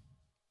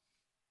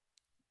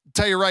 I'll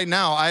tell you right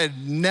now, I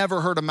had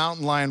never heard a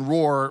mountain lion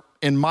roar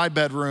in my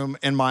bedroom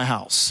in my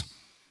house.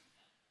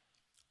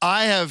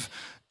 I have,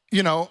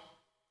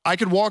 I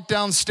could walk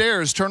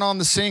downstairs, turn on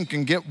the sink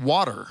and get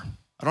water.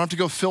 I don't have to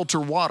go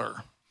filter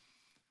water.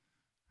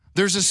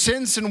 There's a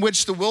sense in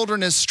which the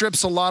wilderness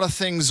strips a lot of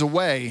things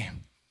away.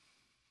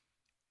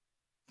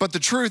 But the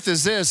truth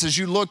is this: as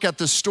you look at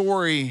the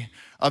story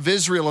of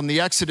Israel and the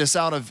Exodus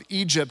out of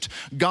Egypt,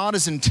 God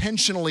is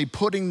intentionally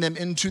putting them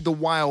into the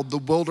wild, the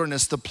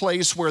wilderness, the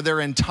place where their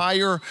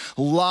entire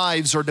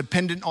lives are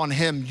dependent on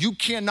Him. You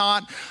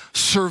cannot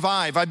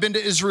survive. I've been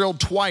to Israel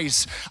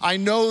twice. I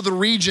know the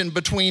region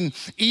between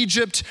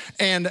Egypt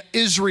and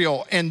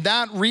Israel, and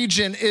that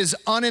region is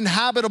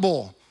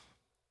uninhabitable.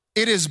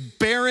 It is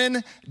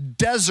barren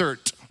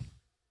desert.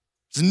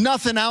 There's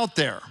nothing out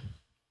there.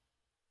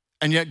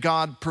 And yet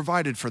God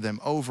provided for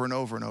them over and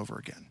over and over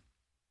again.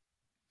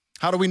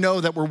 How do we know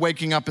that we're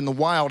waking up in the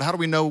wild? How do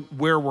we know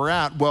where we're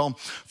at? Well,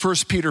 1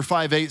 Peter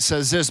 5:8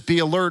 says this: be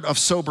alert, of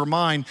sober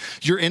mind.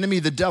 Your enemy,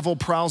 the devil,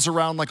 prowls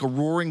around like a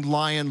roaring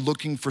lion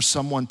looking for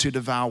someone to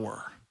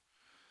devour.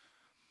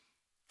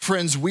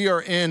 Friends, we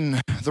are in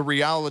the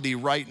reality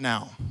right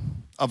now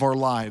of our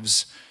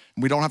lives.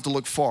 We don't have to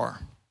look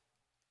far.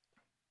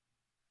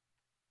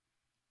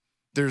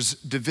 There's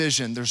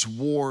division, there's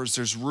wars,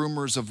 there's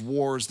rumors of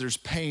wars, there's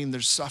pain,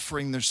 there's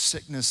suffering, there's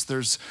sickness,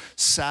 there's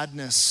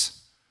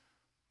sadness.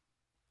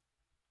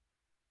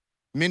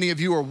 Many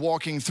of you are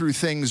walking through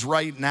things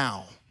right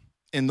now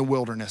in the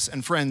wilderness.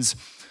 And friends,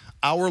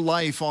 our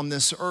life on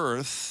this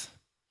earth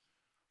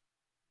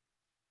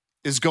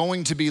is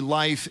going to be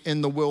life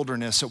in the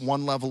wilderness at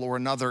one level or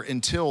another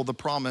until the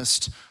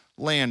promised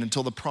land,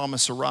 until the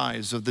promise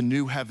arrives of the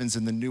new heavens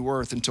and the new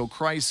earth, until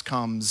Christ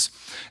comes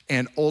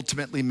and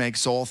ultimately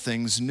makes all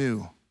things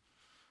new.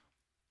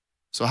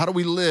 So how do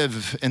we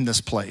live in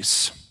this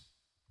place?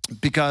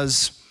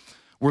 Because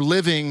we're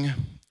living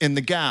in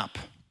the gap.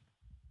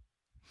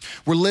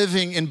 We're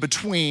living in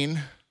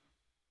between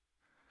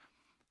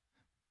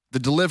the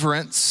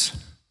deliverance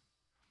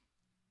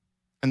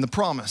and the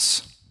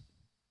promise.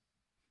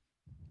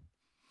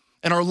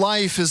 And our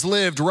life is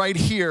lived right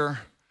here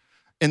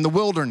in the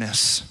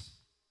wilderness.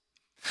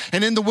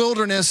 And in the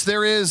wilderness,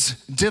 there is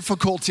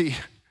difficulty.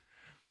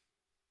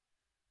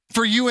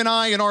 For you and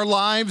I in our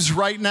lives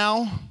right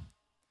now,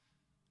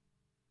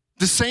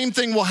 the same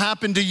thing will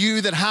happen to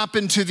you that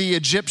happened to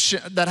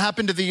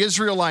the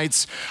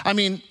Israelites. I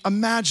mean,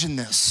 imagine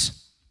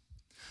this.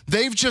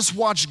 They've just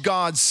watched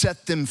God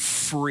set them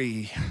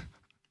free.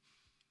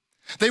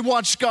 They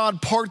watched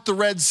God part the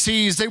Red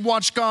Seas. They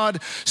watched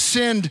God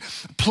send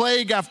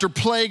plague after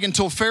plague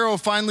until Pharaoh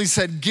finally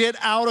said, "Get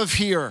out of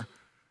here."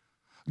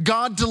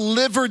 God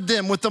delivered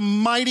them with a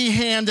mighty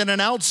hand and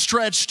an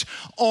outstretched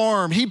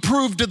arm. He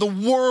proved to the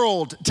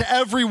world, to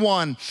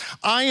everyone,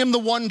 I am the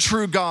one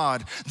true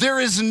God. There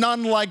is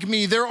none like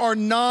me. There are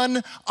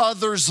none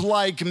others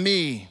like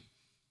me.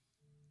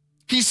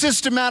 He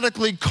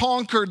systematically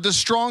conquered the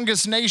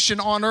strongest nation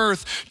on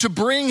earth to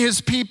bring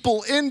his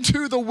people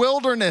into the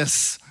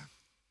wilderness.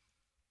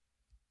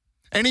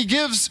 And he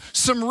gives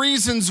some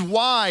reasons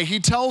why. He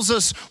tells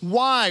us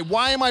why.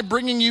 Why am I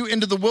bringing you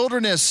into the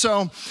wilderness?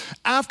 So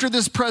after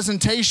this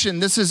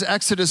presentation, this is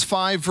Exodus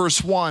 5,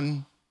 verse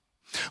 1.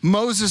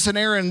 Moses and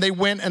Aaron, they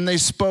went and they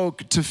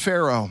spoke to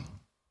Pharaoh.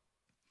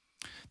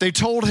 They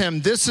told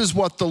him, this is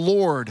what the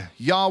Lord,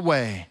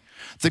 Yahweh,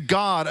 the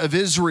God of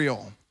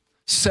Israel,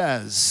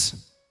 says.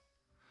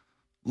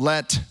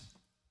 Let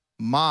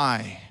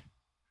my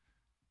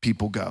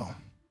people go,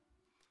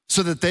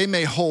 so that they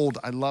may hold,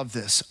 I love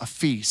this, a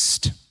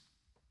feast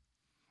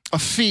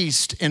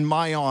in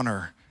my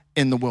honor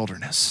in the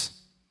wilderness.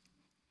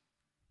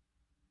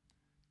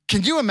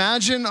 Can you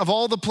imagine, of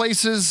all the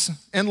places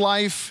in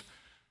life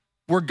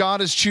where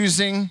God is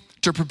choosing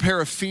to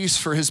prepare a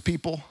feast for his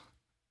people?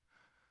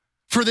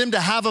 For them to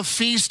have a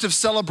feast of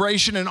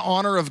celebration in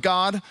honor of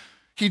God,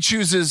 he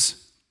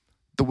chooses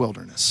the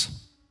wilderness.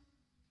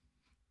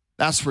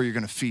 That's where you're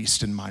gonna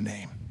feast in my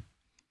name.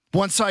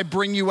 Once I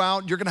bring you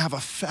out, you're gonna have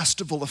a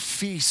festival, a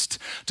feast,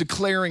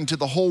 declaring to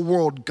the whole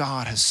world,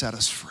 God has set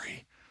us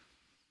free.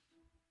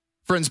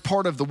 Friends,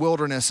 part of the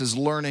wilderness is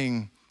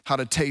learning how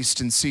to taste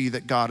and see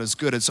that God is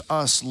good. It's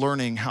us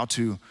learning how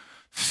to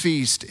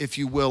feast, if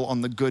you will,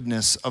 on the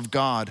goodness of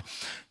God.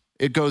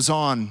 It goes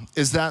on,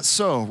 is that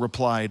so?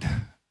 Replied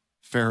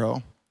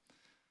Pharaoh.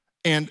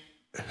 And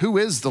who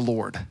is the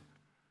Lord?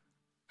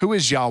 Who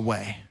is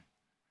Yahweh?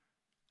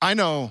 I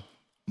know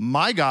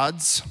my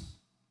gods.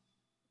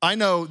 I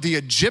know the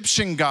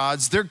Egyptian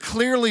gods. They're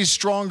clearly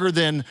stronger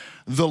than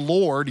the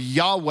Lord,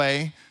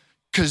 Yahweh,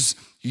 because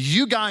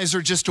you guys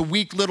are just a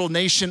weak little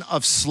nation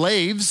of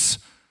slaves.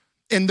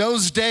 In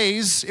those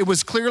days, it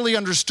was clearly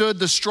understood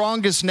the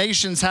strongest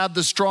nations had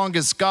the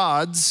strongest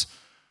gods.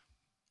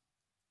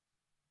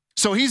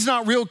 So he's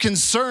not real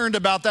concerned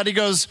about that. He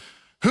goes,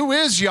 who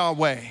is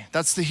Yahweh?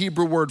 That's the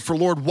Hebrew word for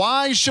Lord.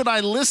 Why should I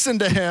listen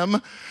to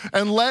him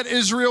and let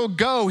Israel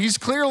go? He's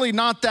clearly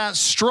not that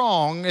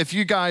strong if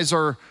you guys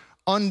are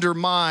under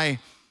my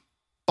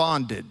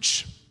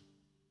bondage.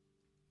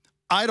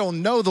 I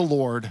don't know the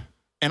Lord,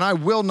 and I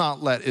will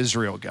not let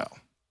Israel go.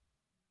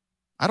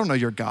 I don't know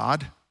your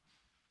God.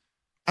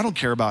 I don't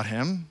care about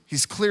him.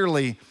 He's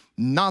clearly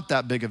not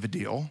that big of a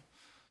deal.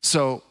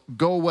 So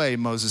go away,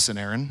 Moses and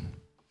Aaron.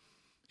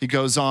 He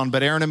goes on,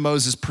 but Aaron and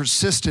Moses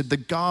persisted. The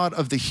God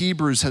of the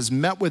Hebrews has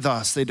met with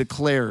us, they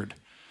declared.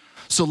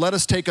 So let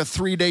us take a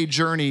 3-day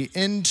journey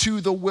into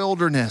the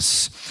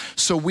wilderness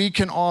so we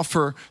can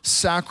offer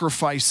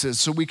sacrifices,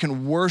 so we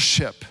can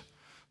worship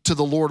to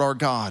the Lord our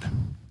God.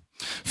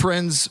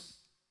 Friends,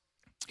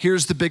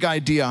 here's the big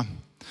idea.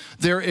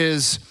 There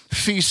is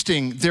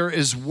feasting, there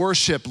is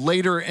worship.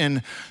 Later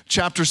in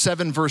chapter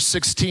 7, verse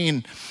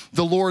 16,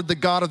 the Lord, the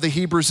God of the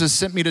Hebrews, has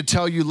sent me to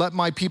tell you, let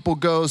my people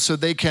go so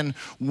they can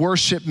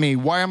worship me.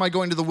 Why am I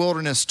going to the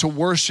wilderness? To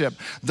worship.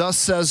 Thus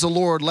says the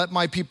Lord, let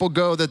my people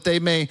go that they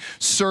may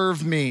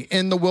serve me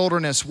in the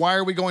wilderness. Why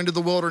are we going to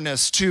the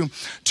wilderness? To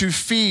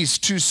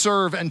feast, to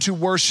serve, and to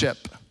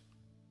worship.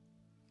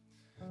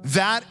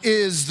 That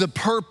is the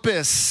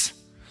purpose.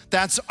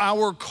 That's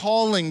our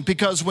calling,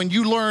 because when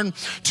you learn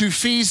to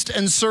feast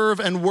and serve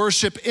and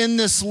worship in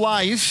this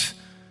life,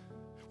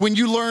 when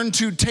you learn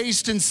to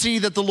taste and see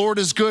that the Lord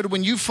is good,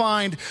 when you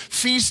find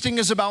feasting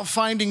is about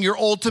finding your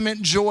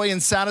ultimate joy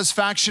and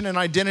satisfaction and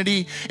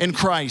identity in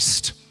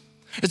Christ.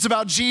 It's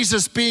about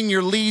Jesus being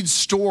your lead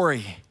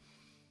story.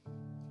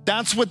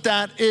 That's what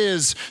that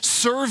is.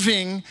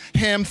 Serving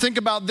him. Think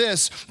about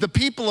this. The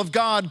people of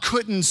God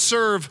couldn't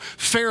serve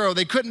Pharaoh.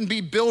 They couldn't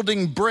be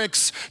building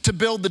bricks to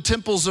build the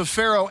temples of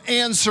Pharaoh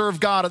and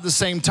serve God at the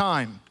same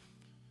time.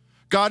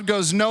 God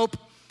goes, nope,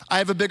 I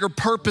have a bigger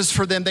purpose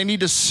for them. They need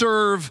to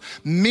serve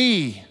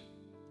me.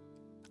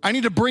 I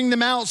need to bring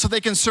them out so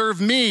they can serve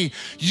me.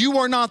 You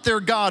are not their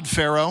God,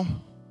 Pharaoh.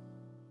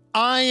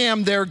 I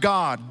am their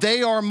God.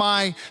 They are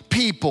my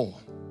people.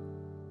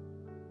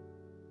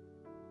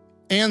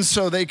 And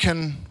so they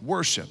can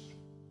worship.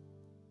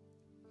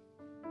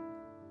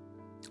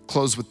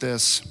 Close with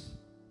this.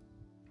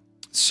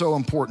 So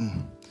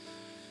important.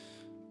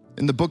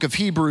 In the book of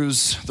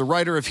Hebrews, the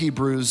writer of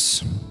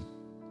Hebrews,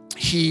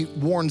 he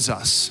warns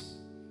us.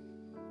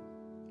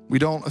 We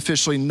don't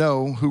officially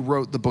know who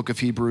wrote the book of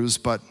Hebrews,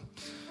 but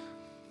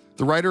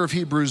the writer of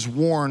Hebrews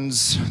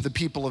warns the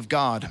people of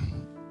God.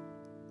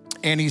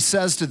 And he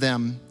says to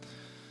them,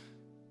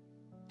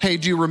 hey,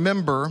 do you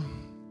remember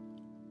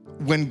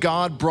when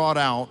God brought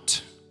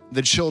out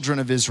the children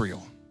of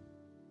Israel?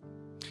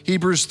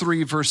 Hebrews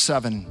 3, verse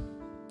 7.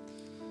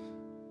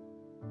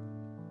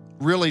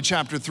 Really,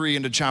 chapter 3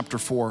 into chapter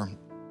 4.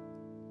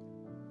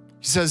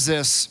 He says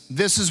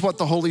this is what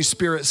the Holy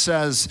Spirit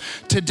says.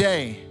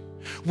 Today,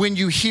 when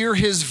you hear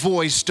his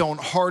voice, don't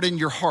harden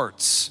your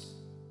hearts.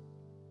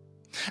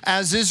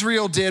 As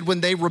Israel did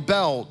when they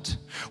rebelled,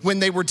 when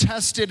they were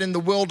tested in the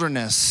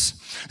wilderness.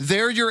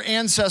 There your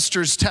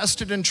ancestors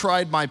tested and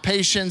tried my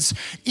patience,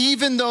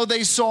 even though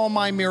they saw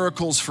my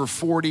miracles for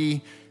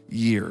 40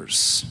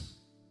 years.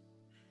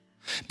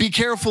 Be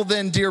careful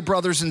then, dear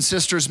brothers and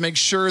sisters, make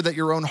sure that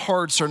your own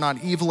hearts are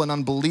not evil and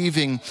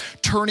unbelieving,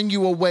 turning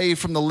you away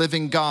from the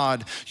living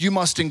God. You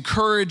must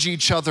encourage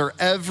each other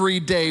every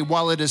day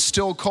while it is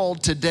still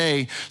called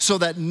today, so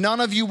that none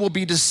of you will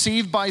be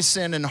deceived by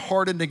sin and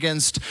hardened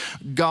against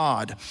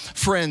God.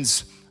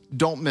 Friends,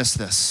 don't miss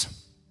this.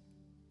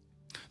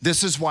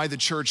 This is why the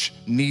church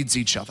needs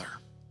each other.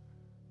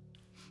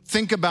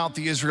 Think about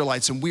the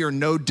Israelites, and we are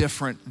no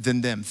different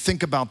than them.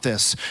 Think about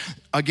this.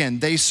 Again,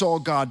 they saw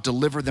God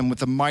deliver them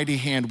with a mighty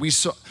hand.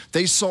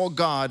 They saw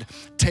God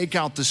take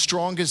out the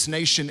strongest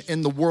nation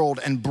in the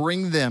world and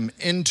bring them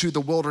into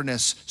the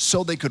wilderness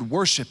so they could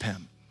worship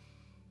him.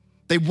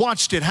 They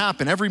watched it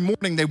happen. Every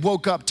morning they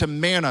woke up to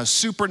manna,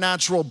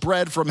 supernatural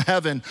bread from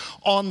heaven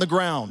on the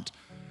ground.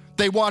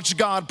 They watched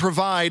God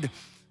provide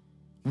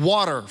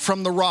water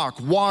from the rock,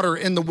 water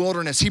in the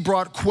wilderness. He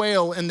brought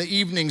quail in the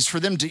evenings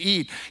for them to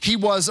eat. He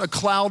was a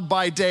cloud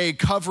by day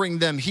covering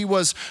them. He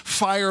was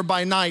fire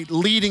by night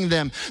leading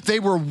them.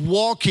 They were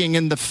walking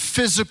in the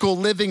physical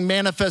living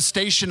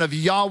manifestation of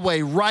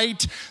Yahweh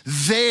right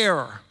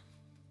there.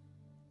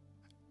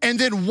 And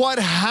then what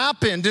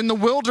happened in the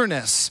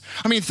wilderness?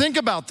 I mean, think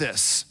about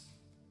this.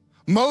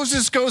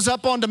 Moses goes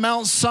up onto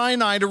Mount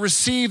Sinai to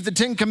receive the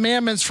 10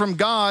 Commandments from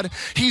God.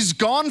 He's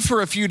gone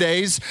for a few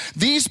days.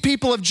 These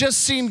people have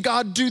just seen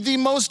God do the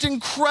most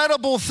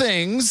incredible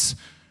things.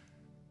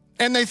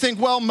 And they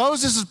think, well,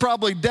 Moses is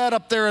probably dead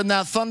up there in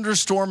that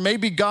thunderstorm.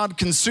 Maybe God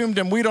consumed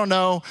him. We don't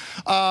know.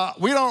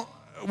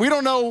 we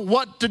don't know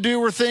what to do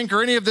or think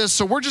or any of this,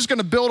 so we're just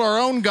gonna build our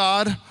own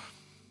God,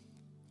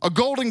 a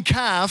golden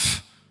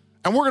calf,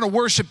 and we're gonna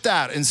worship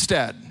that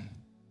instead.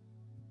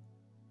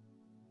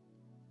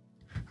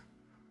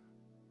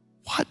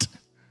 What?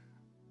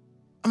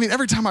 I mean,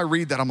 every time I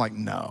read that, I'm like,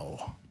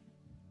 no.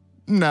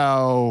 And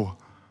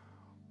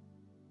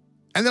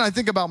then I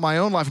think about my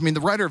own life. I mean,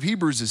 the writer of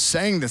Hebrews is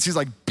saying this. He's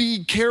like,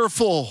 be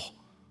careful.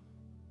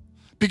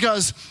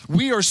 Because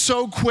we are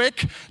so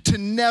quick to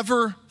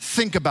never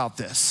think about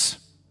this.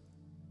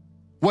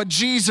 What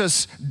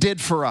Jesus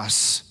did for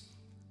us.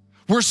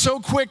 We're so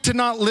quick to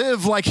not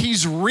live like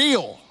he's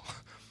real.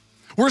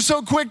 We're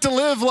so quick to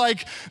live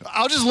like,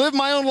 I'll just live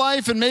my own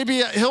life and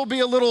maybe he'll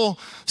be a little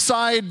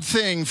side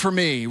thing for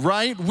me,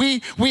 right?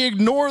 We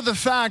ignore the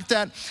fact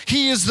that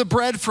he is the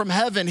bread from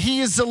heaven.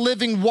 He is the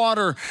living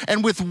water,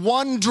 and with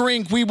one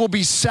drink we will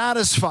be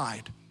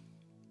satisfied.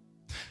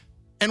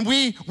 And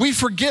we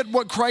forget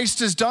what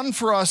Christ has done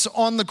for us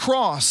on the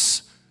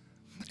cross,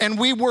 and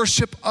we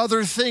worship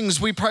other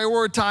things. We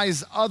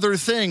prioritize other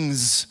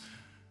things.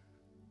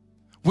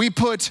 We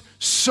put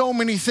so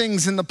many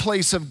things in the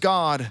place of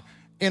God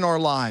in our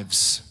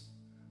lives.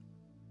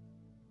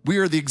 We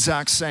are the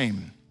exact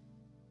same.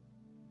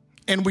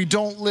 And we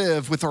don't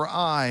live with our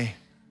eye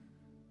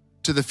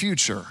to the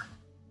future.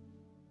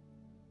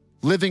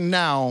 Living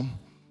now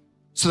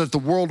so that the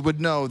world would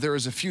know there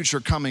is a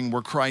future coming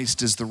where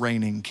Christ is the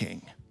reigning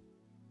king.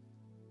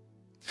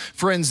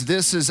 Friends,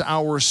 this is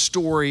our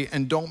story,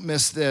 and don't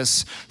miss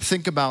this.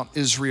 Think about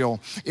Israel.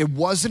 It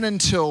wasn't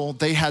until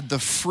they had the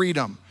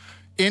freedom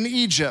in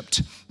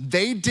Egypt,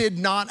 they did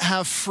not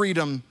have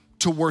freedom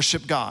to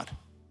worship God.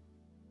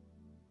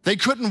 They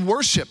couldn't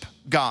worship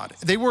God.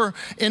 They were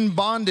in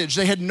bondage.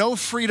 They had no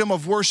freedom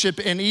of worship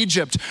in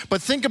Egypt.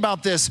 But think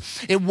about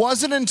this. It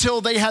wasn't until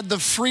they had the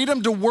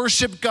freedom to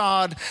worship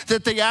God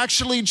that they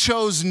actually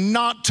chose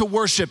not to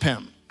worship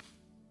him.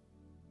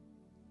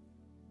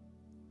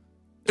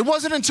 It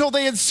wasn't until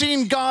they had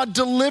seen God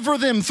deliver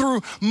them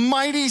through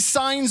mighty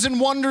signs and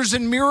wonders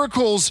and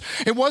miracles.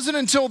 It wasn't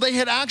until they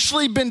had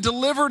actually been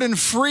delivered and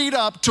freed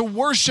up to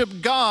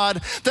worship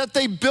God that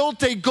they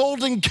built a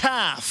golden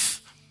calf.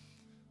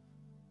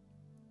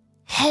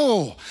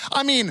 Oh,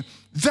 I mean,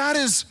 that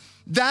is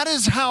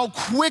how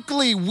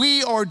quickly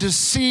we are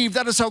deceived.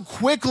 That is how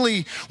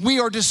quickly we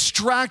are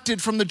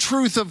distracted from the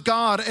truth of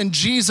God and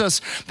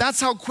Jesus.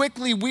 That's how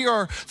quickly we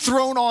are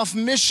thrown off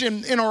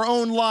mission in our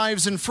own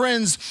lives. And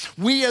friends,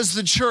 we as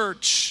the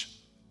church,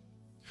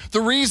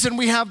 the reason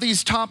we have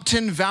these top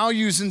 10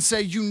 values and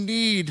say you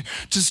need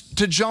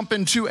to jump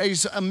into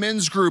a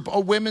men's group, a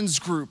women's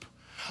group,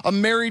 a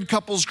married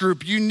couples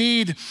group. You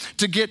need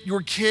to get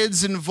your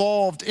kids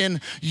involved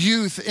in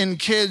youth and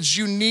kids.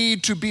 You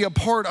need to be a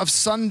part of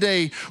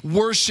Sunday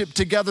worship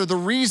together. The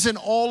reason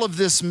all of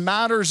this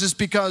matters is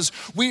because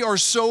we are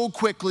so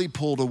quickly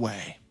pulled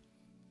away.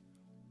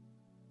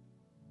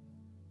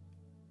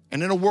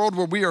 And in a world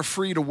where we are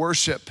free to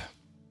worship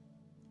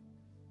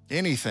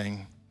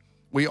anything,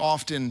 we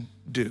often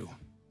do.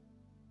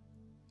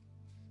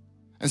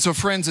 And so,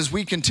 friends, as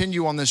we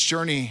continue on this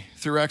journey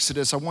through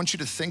Exodus, I want you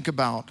to think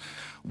about,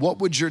 what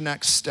would your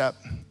next step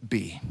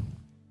be?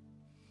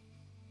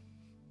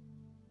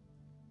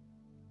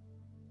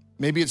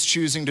 Maybe it's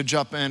choosing to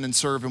jump in and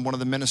serve in one of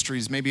the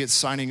ministries. Maybe it's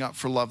signing up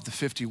for Love the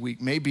 50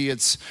 Week. Maybe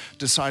it's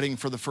deciding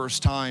for the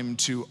first time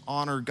to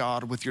honor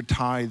God with your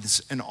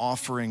tithes and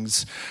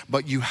offerings.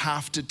 But you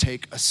have to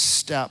take a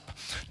step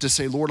to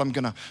say, Lord, I'm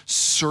gonna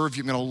serve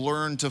you. I'm gonna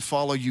learn to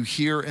follow you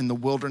here in the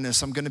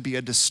wilderness. I'm gonna be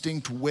a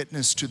distinct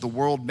witness to the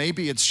world.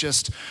 Maybe it's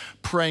just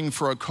praying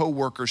for a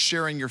coworker,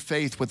 sharing your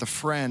faith with a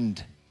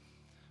friend.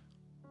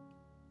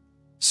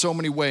 So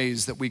many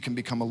ways that we can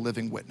become a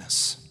living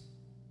witness.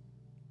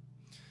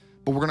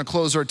 But we're gonna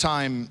close our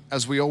time,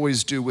 as we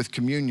always do, with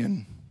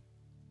communion,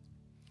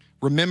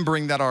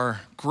 remembering that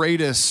our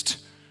greatest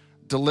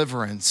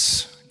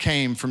deliverance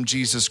came from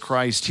Jesus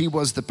Christ. He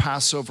was the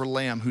Passover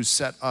lamb who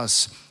set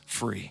us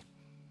free.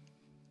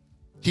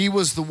 He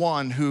was the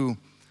one who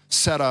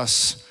set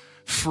us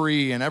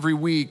free. And every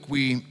week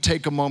we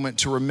take a moment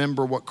to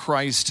remember what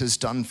Christ has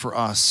done for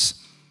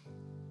us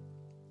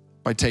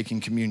by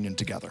taking communion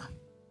together.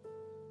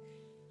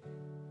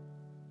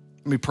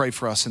 Let me pray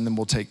for us and then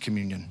we'll take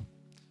communion.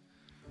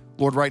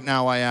 Lord, right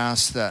now I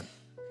ask that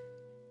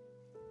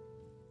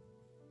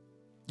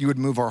you would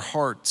move our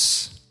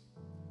hearts.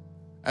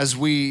 As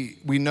we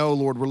know,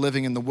 Lord, we're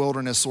living in the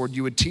wilderness, Lord,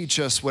 you would teach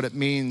us what it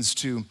means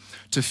to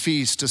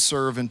feast, to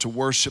serve, and to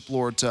worship,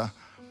 Lord, to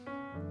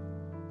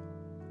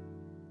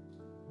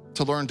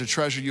learn to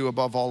treasure you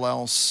above all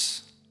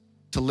else,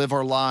 to live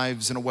our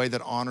lives in a way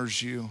that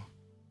honors you,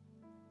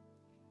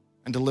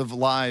 and to live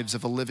lives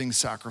of a living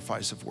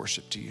sacrifice of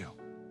worship to you.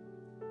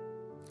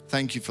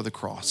 Thank you for the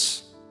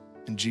cross.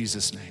 In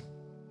Jesus' name,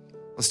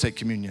 let's take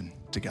communion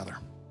together.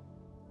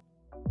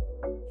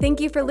 Thank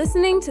you for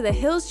listening to the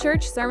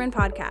Hills.Church Sermon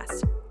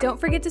Podcast. Don't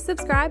forget to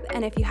subscribe,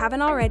 and if you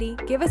haven't already,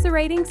 give us a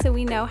rating so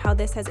we know how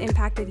this has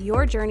impacted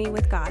your journey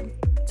with God.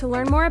 To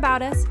learn more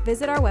about us,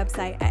 visit our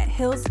website at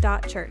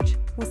Hills.Church.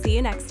 We'll see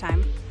you next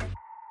time.